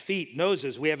 hands, feet,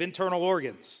 noses. We have internal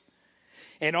organs.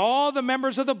 And all the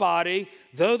members of the body,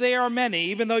 though they are many,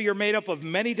 even though you're made up of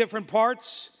many different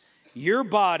parts, your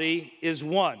body is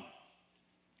one.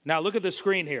 Now look at the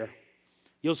screen here.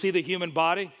 You'll see the human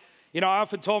body. You know, I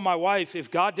often told my wife, if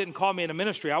God didn't call me into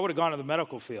ministry, I would have gone to the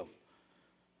medical field.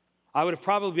 I would have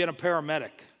probably been a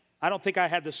paramedic. I don't think I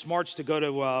had the smarts to go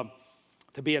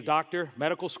to be a doctor,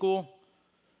 medical school.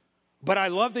 But I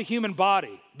love the human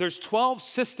body. There's 12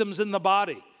 systems in the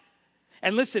body.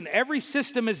 And listen, every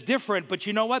system is different, but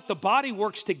you know what? The body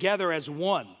works together as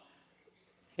one.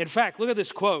 In fact, look at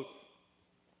this quote.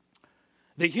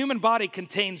 The human body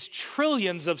contains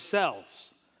trillions of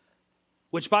cells,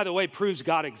 which, by the way, proves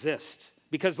God exists.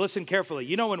 Because listen carefully.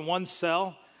 You know in one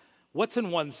cell, what's in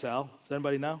one cell? Does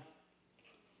anybody know?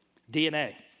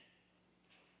 DNA.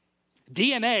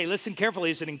 DNA, listen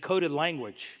carefully, is an encoded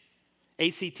language,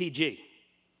 ACTG.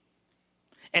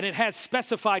 And it has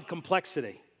specified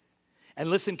complexity. And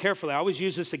listen carefully, I always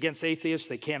use this against atheists.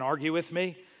 They can't argue with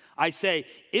me. I say,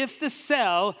 if the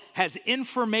cell has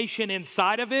information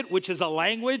inside of it, which is a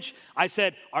language, I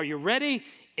said, are you ready?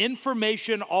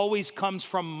 Information always comes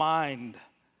from mind.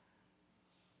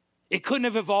 It couldn't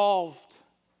have evolved.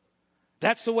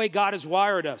 That's the way God has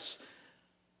wired us.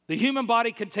 The human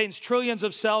body contains trillions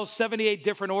of cells, 78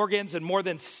 different organs, and more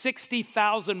than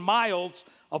 60,000 miles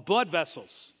of blood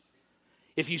vessels.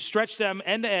 If you stretch them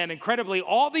end to end, incredibly,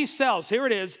 all these cells, here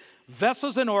it is,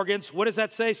 vessels and organs, what does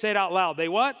that say? Say it out loud. They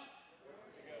what?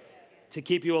 To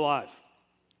keep you alive.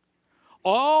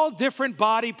 All different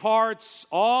body parts,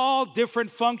 all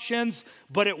different functions,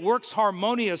 but it works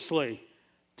harmoniously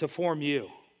to form you.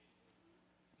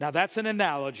 Now that's an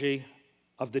analogy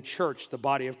of the church, the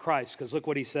body of Christ, because look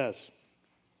what he says.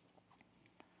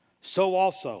 So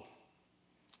also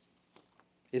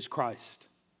is Christ.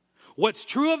 What's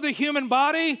true of the human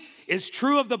body is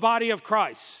true of the body of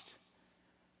Christ.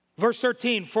 Verse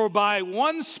 13, for by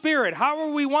one Spirit, how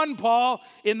are we one, Paul,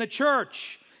 in the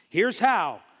church? Here's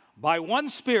how. By one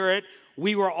Spirit,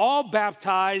 we were all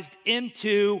baptized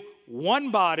into one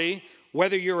body,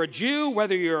 whether you're a Jew,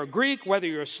 whether you're a Greek, whether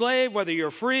you're a slave, whether you're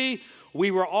free,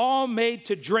 we were all made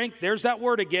to drink, there's that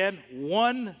word again,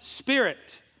 one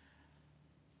Spirit.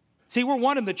 See, we're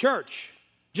one in the church.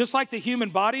 Just like the human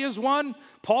body is one,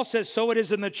 Paul says, so it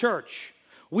is in the church.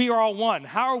 We are all one.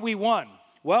 How are we one?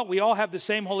 Well, we all have the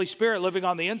same Holy Spirit living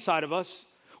on the inside of us.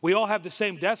 We all have the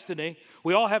same destiny.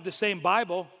 We all have the same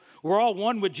Bible. We're all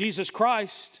one with Jesus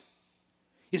Christ.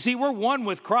 You see, we're one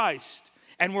with Christ,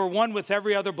 and we're one with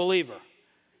every other believer.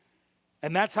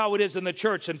 And that's how it is in the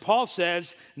church. And Paul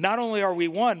says, not only are we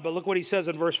one, but look what he says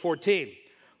in verse 14.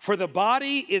 For the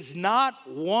body is not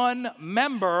one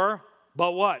member,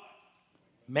 but what?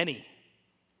 Many.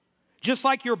 Just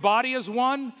like your body is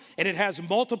one and it has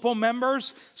multiple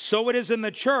members, so it is in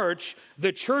the church.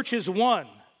 The church is one.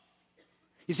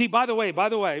 You see, by the way,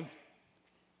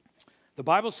 the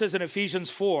Bible says in Ephesians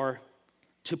 4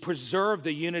 to preserve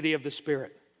the unity of the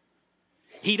Spirit.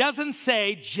 He doesn't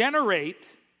say generate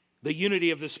the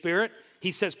unity of the Spirit.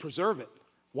 He says preserve it.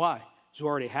 Why? Because we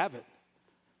already have it.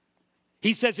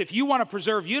 He says if you want to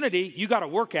preserve unity, you got to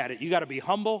work at it. You got to be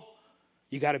humble.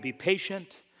 You got to be patient.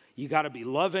 You got to be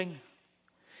loving.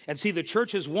 And see, the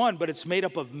church is one, but it's made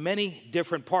up of many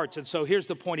different parts. And so here's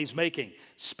the point he's making.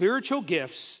 Spiritual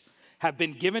gifts have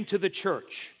been given to the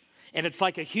church. And it's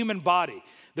like a human body.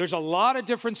 There's a lot of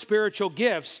different spiritual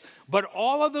gifts, but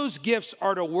all of those gifts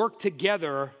are to work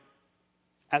together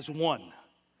as one.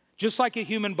 Just like a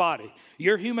human body.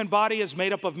 Your human body is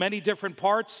made up of many different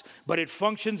parts, but it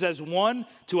functions as one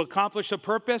to accomplish a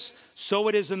purpose. So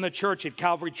it is in the church at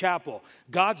Calvary Chapel.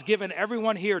 God's given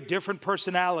everyone here different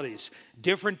personalities,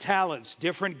 different talents,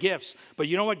 different gifts. But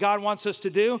you know what God wants us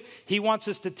to do? He wants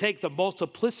us to take the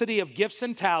multiplicity of gifts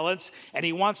and talents, and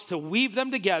He wants to weave them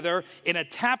together in a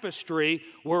tapestry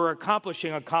where we're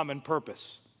accomplishing a common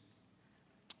purpose.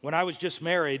 When I was just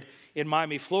married in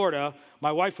Miami, Florida,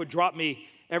 my wife would drop me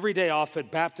every day off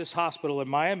at Baptist Hospital in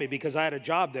Miami because I had a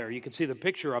job there. You can see the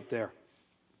picture up there.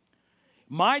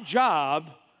 My job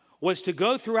was to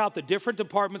go throughout the different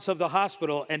departments of the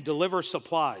hospital and deliver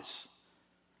supplies,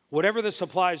 whatever the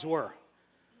supplies were.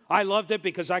 I loved it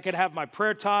because I could have my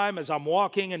prayer time as I'm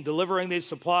walking and delivering these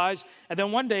supplies. And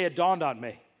then one day it dawned on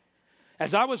me.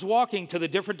 As I was walking to the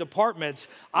different departments,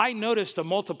 I noticed a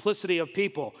multiplicity of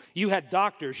people. You had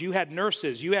doctors, you had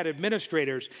nurses, you had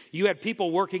administrators, you had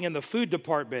people working in the food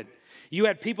department. You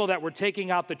had people that were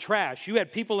taking out the trash. You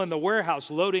had people in the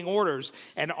warehouse loading orders,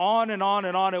 and on and on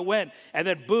and on it went. And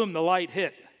then boom, the light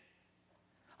hit.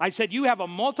 I said, you have a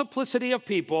multiplicity of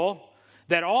people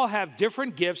that all have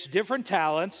different gifts, different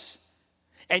talents,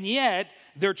 and yet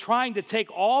they're trying to take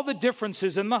all the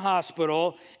differences in the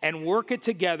hospital and work it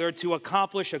together to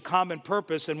accomplish a common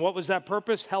purpose. And what was that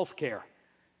purpose? Healthcare.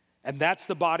 And that's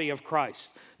the body of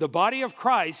Christ. The body of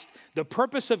Christ, the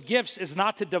purpose of gifts is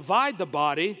not to divide the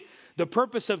body. The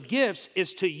purpose of gifts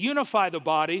is to unify the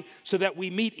body so that we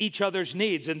meet each other's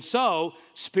needs. And so,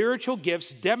 spiritual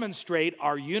gifts demonstrate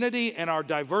our unity and our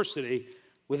diversity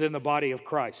within the body of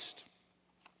Christ.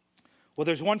 Well,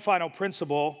 there's one final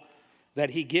principle that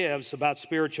he gives about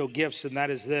spiritual gifts, and that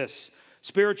is this.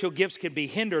 Spiritual gifts can be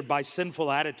hindered by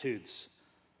sinful attitudes.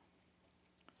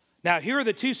 Now, here are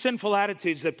the two sinful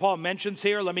attitudes that Paul mentions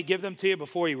here. Let me give them to you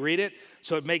before you read it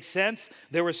so it makes sense.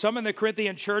 There were some in the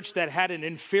Corinthian church that had an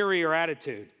inferior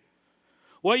attitude.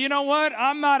 Well, you know what?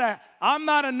 I'm not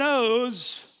a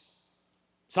nose,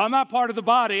 so I'm not part of the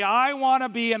body. I want to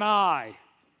be an eye.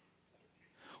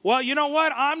 Well, you know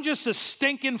what? I'm just a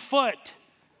stinking foot.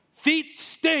 Feet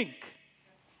stink.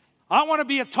 I want to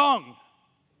be a tongue.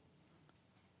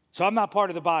 So I'm not part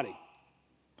of the body.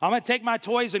 I'm going to take my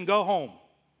toys and go home.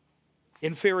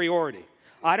 Inferiority.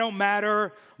 I don't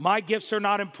matter. My gifts are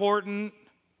not important.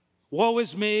 Woe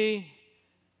is me.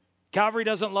 Calvary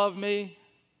doesn't love me.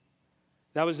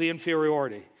 That was the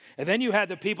inferiority. And then you had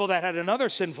the people that had another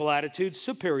sinful attitude,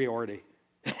 superiority.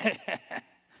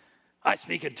 I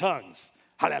speak in tongues.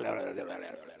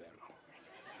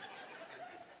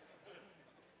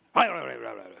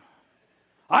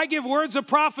 I give words of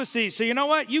prophecy. So you know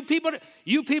what? You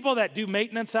people that do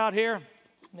maintenance out here,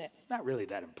 not really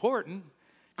that important.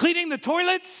 Cleaning the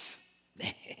toilets?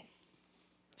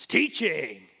 It's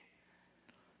teaching.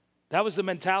 That was the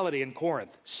mentality in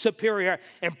Corinth. Superior.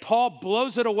 And Paul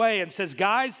blows it away and says,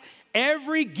 guys,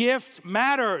 every gift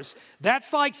matters.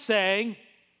 That's like saying,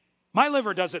 my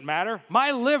liver doesn't matter.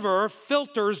 My liver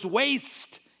filters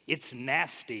waste. It's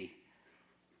nasty.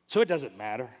 So it doesn't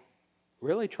matter.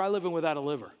 Really? Try living without a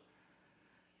liver.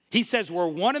 He says we're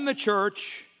one in the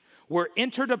church. We're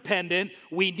interdependent.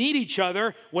 We need each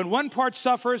other. When one part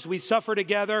suffers, we suffer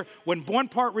together. When one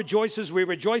part rejoices, we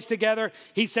rejoice together.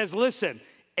 He says, listen,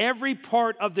 every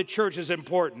part of the church is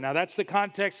important. Now, that's the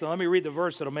context. Now, let me read the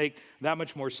verse. It'll make that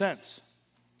much more sense.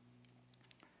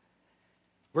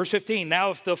 Verse 15,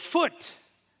 now if the foot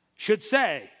should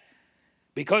say,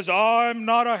 because I'm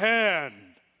not a hand,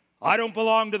 I don't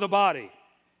belong to the body.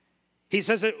 He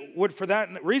says it would, for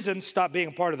that reason, stop being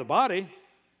a part of the body.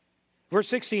 Verse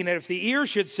 16, and if the ear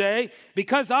should say,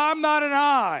 because I'm not an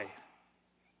eye,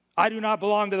 I do not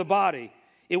belong to the body,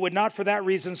 it would not for that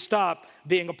reason stop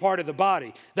being a part of the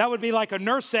body. That would be like a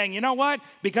nurse saying, you know what,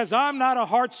 because I'm not a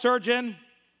heart surgeon,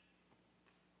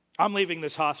 I'm leaving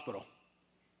this hospital.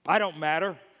 I don't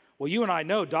matter. Well, you and I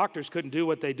know doctors couldn't do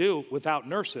what they do without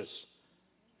nurses.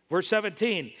 Verse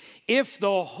 17, if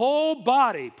the whole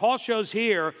body, Paul shows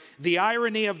here the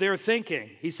irony of their thinking.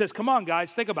 He says, come on,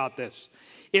 guys, think about this.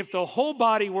 If the whole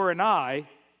body were an eye,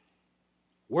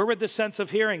 where would the sense of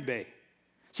hearing be?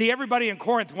 See, everybody in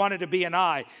Corinth wanted to be an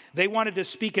eye. They wanted to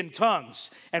speak in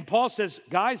tongues. And Paul says,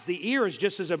 guys, the ear is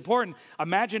just as important.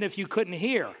 Imagine if you couldn't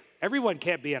hear. Everyone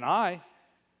can't be an eye.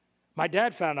 My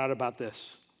dad found out about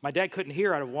this. My dad couldn't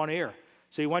hear out of one ear.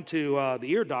 So he went to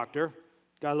the ear doctor.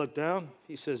 Guy looked down.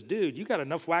 He says, dude, you got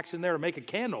enough wax in there to make a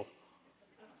candle.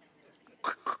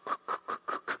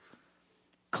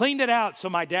 Cleaned it out so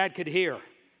my dad could hear.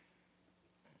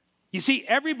 You see,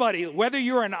 everybody, whether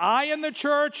you're an eye in the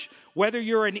church, whether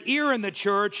you're an ear in the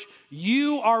church,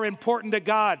 you are important to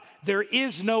God. There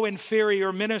is no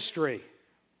inferior ministry.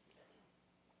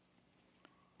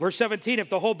 Verse 17, if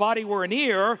the whole body were an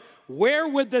ear, where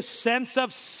would the sense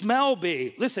of smell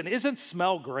be? Listen, isn't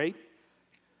smell great?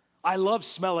 I love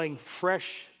smelling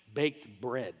fresh baked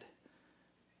bread.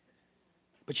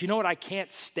 But you know what I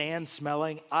can't stand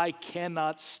smelling? I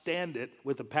cannot stand it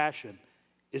with a passion,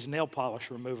 is nail polish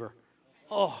remover.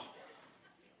 Oh,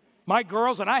 my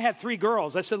girls, and I had 3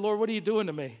 girls. I said, Lord, what are you doing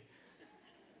to me?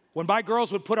 When my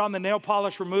girls would put on the nail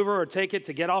polish remover or take it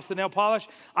to get off the nail polish,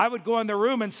 I would go in their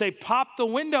room and say, pop the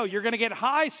window. You're going to get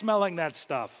high smelling that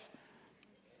stuff.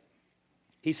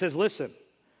 He says, listen,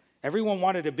 everyone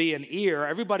wanted to be an ear.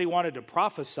 Everybody wanted to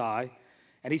prophesy.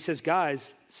 And he says,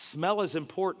 guys, smell is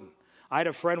important. I had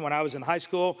a friend when I was in high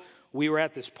school. We were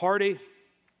at this party,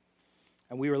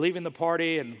 and we were leaving the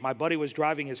party, and my buddy was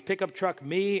driving his pickup truck.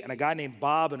 Me and a guy named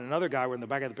Bob and another guy were in the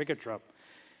back of the pickup truck.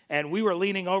 And we were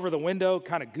leaning over the window,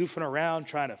 kind of goofing around,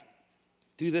 trying to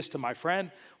do this to my friend.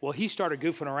 Well, he started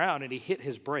goofing around, and he hit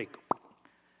his brake.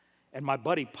 And my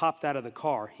buddy popped out of the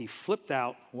car. He flipped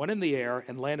out, went in the air,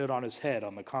 and landed on his head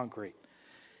on the concrete.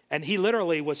 And he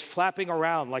literally was flapping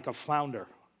around like a flounder.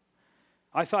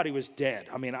 I thought he was dead.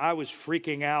 I mean, I was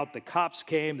freaking out. The cops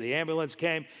came. The ambulance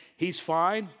came. He's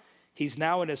fine. He's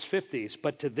now in his 50s.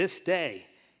 But to this day,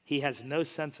 he has no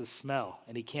sense of smell,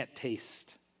 and he can't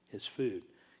taste his food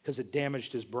because it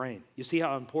damaged his brain. You see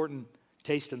how important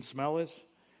taste and smell is?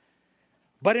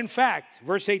 But in fact,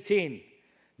 verse 18,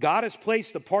 God has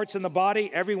placed the parts in the body,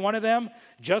 every one of them,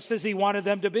 just as he wanted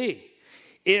them to be.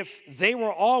 If they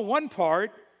were all one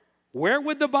part, where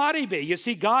would the body be? You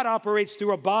see, God operates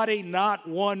through a body, not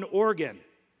one organ.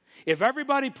 If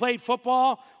everybody played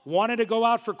football, wanted to go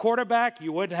out for quarterback,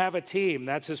 you wouldn't have a team.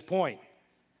 That's his point.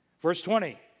 Verse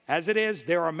 20, as it is,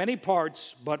 there are many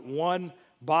parts, but one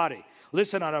body.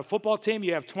 Listen, on a football team,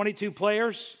 you have 22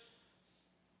 players,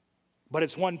 but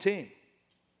it's one team.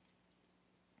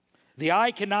 The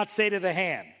eye cannot say to the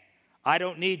hand, I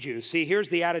don't need you. See, here's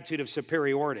the attitude of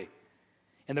superiority.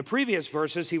 In the previous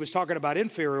verses, he was talking about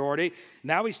inferiority.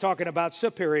 Now he's talking about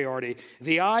superiority.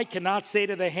 The eye cannot say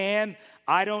to the hand,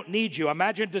 I don't need you.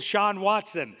 Imagine Deshaun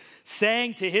Watson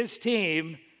saying to his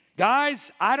team, guys,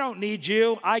 I don't need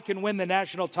you. I can win the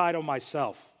national title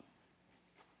myself.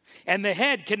 And the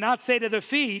head cannot say to the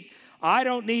feet, I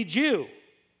don't need you.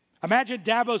 Imagine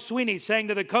Dabo Swinney saying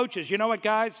to the coaches, you know what,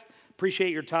 guys?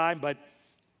 Appreciate your time, but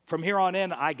from here on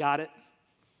in, I got it.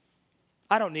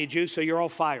 I don't need you, so you're all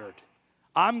fired.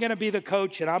 I'm going to be the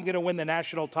coach, and I'm going to win the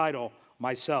national title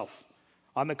myself.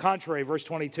 On the contrary, verse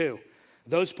 22,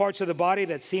 those parts of the body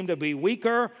that seem to be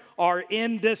weaker are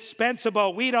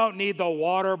indispensable. We don't need the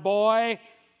water boy.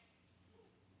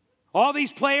 All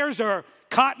these players are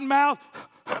cottonmouth.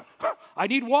 I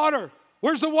need water.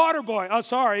 Where's the water boy? Oh,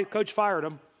 sorry, coach fired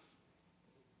him.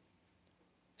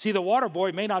 See, the water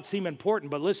boy may not seem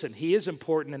important, but listen, he is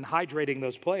important in hydrating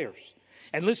those players.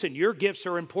 And listen, your gifts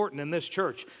are important in this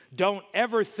church. Don't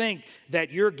ever think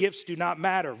that your gifts do not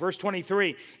matter. Verse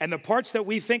 23, and the parts that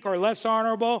we think are less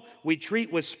honorable, we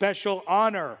treat with special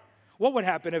honor. What would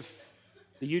happen if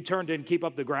the U-turn didn't keep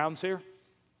up the grounds here?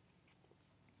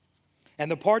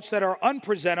 And the parts that are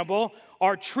unpresentable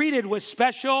are treated with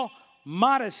special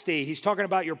modesty. He's talking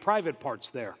about your private parts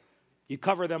there. You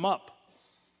cover them up.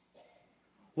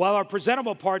 While our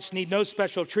presentable parts need no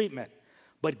special treatment.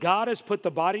 But God has put the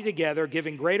body together,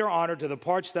 giving greater honor to the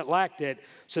parts that lacked it,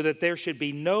 so that there should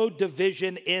be no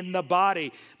division in the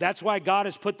body. That's why God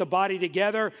has put the body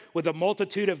together with a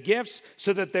multitude of gifts,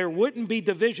 so that there wouldn't be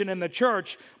division in the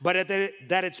church, but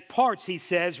that its parts, he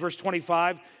says, verse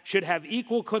 25, should have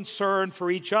equal concern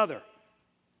for each other.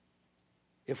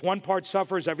 If one part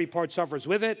suffers, every part suffers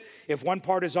with it. If one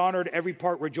part is honored, every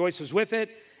part rejoices with it.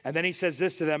 And then he says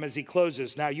this to them as he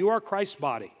closes. Now you are Christ's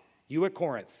body, you at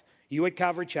Corinth. You at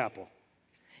Calvary Chapel.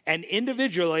 And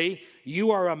individually,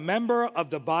 you are a member of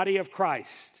the body of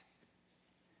Christ.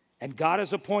 And God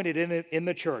has appointed in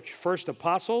the church, first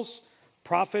apostles,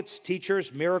 prophets,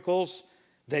 teachers, miracles,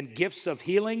 then gifts of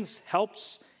healings,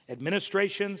 helps,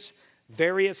 administrations,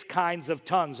 various kinds of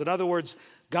tongues. In other words,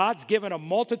 God's given a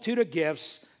multitude of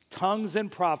gifts. Tongues and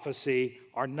prophecy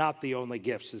are not the only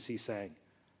gifts, as he's saying.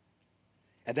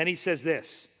 And then he says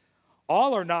this,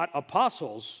 all are not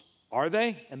apostles, are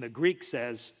they? And the Greek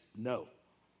says, no.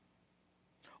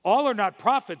 All are not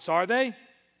prophets, are they?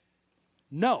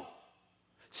 No.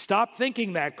 Stop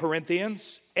thinking that,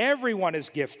 Corinthians. Everyone is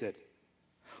gifted.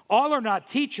 All are not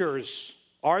teachers,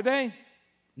 are they?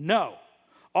 No.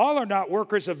 All are not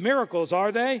workers of miracles,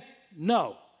 are they?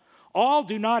 No. All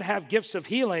do not have gifts of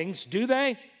healings, do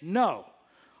they? No.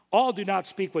 All do not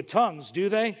speak with tongues, do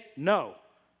they? No.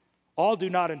 All do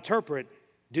not interpret,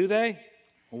 do they?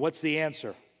 Well, what's the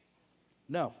answer?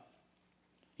 No.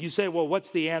 You say, well,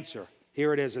 what's the answer?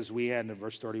 Here it is as we end in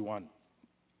verse 31.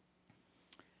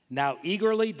 Now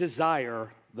eagerly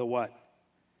desire the what?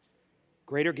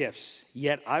 Greater gifts.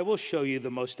 Yet I will show you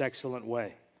the most excellent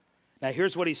way. Now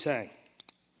here's what he's saying.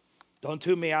 Don't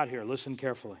tune me out here. Listen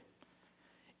carefully.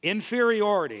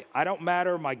 Inferiority. I don't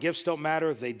matter. My gifts don't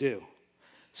matter. They do.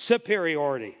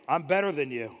 Superiority. I'm better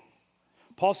than you.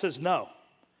 Paul says no.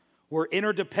 We're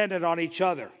interdependent on each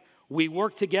other. We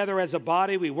work together as a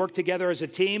body. We work together as a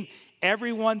team.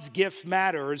 Everyone's gift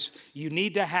matters. You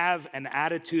need to have an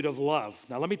attitude of love.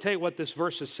 Now, let me tell you what this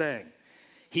verse is saying.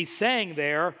 He's saying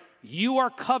there, you are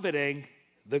coveting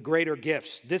the greater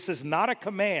gifts. This is not a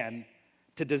command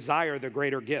to desire the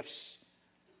greater gifts.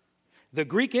 The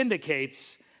Greek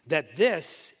indicates that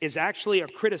this is actually a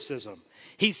criticism.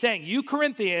 He's saying, you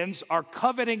Corinthians are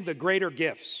coveting the greater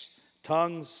gifts,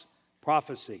 tongues,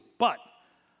 prophecy. But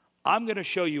I'm going to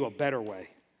show you a better way.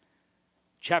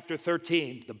 Chapter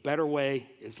 13, the better way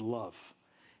is love.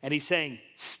 And he's saying,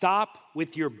 stop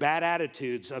with your bad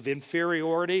attitudes of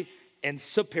inferiority and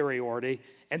superiority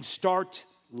and start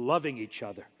loving each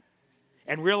other.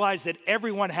 And realize that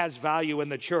everyone has value in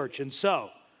the church. And so,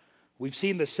 we've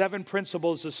seen the 7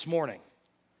 principles this morning.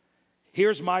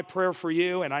 Here's my prayer for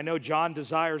you, and I know John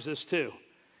desires this too,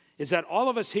 is that all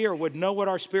of us here would know what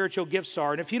our spiritual gifts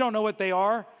are. And if you don't know what they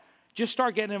are, just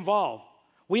start getting involved.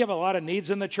 We have a lot of needs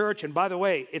in the church, and by the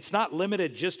way, it's not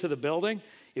limited just to the building.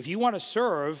 If you want to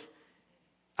serve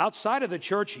outside of the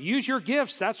church, use your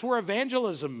gifts. That's where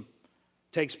evangelism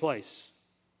takes place.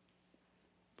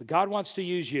 But God wants to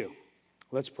use you.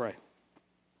 Let's pray.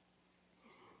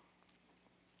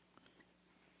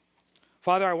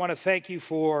 Father, I want to thank you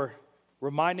for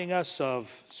reminding us of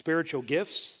spiritual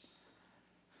gifts.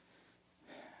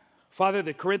 Father,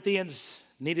 the Corinthians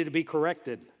needed to be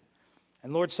corrected.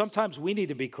 And Lord, sometimes we need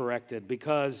to be corrected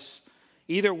because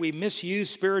either we misuse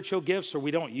spiritual gifts or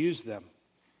we don't use them.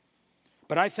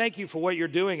 But I thank you for what you're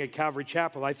doing at Calvary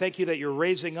Chapel. I thank you that you're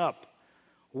raising up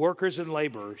workers and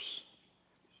laborers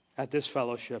at this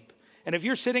fellowship. And if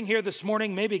you're sitting here this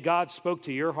morning, maybe God spoke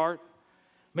to your heart.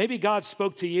 Maybe God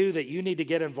spoke to you that you need to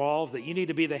get involved, that you need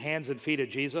to be the hands and feet of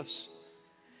Jesus.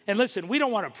 And listen, we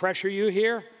don't want to pressure you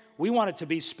here. We want it to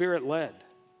be Spirit-led.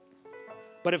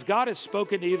 But if God has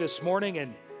spoken to you this morning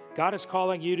and God is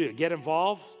calling you to get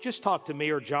involved, just talk to me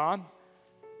or John.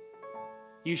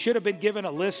 You should have been given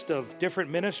a list of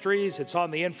different ministries. It's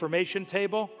on the information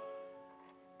table.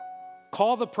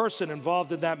 Call the person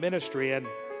involved in that ministry and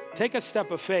take a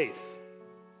step of faith.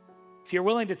 If you're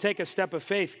willing to take a step of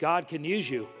faith, God can use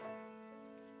you.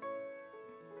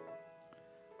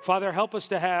 Father, help us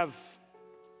to have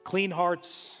clean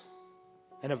hearts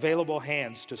and available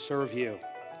hands to serve you.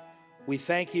 We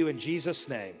thank you in Jesus'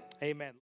 name. Amen.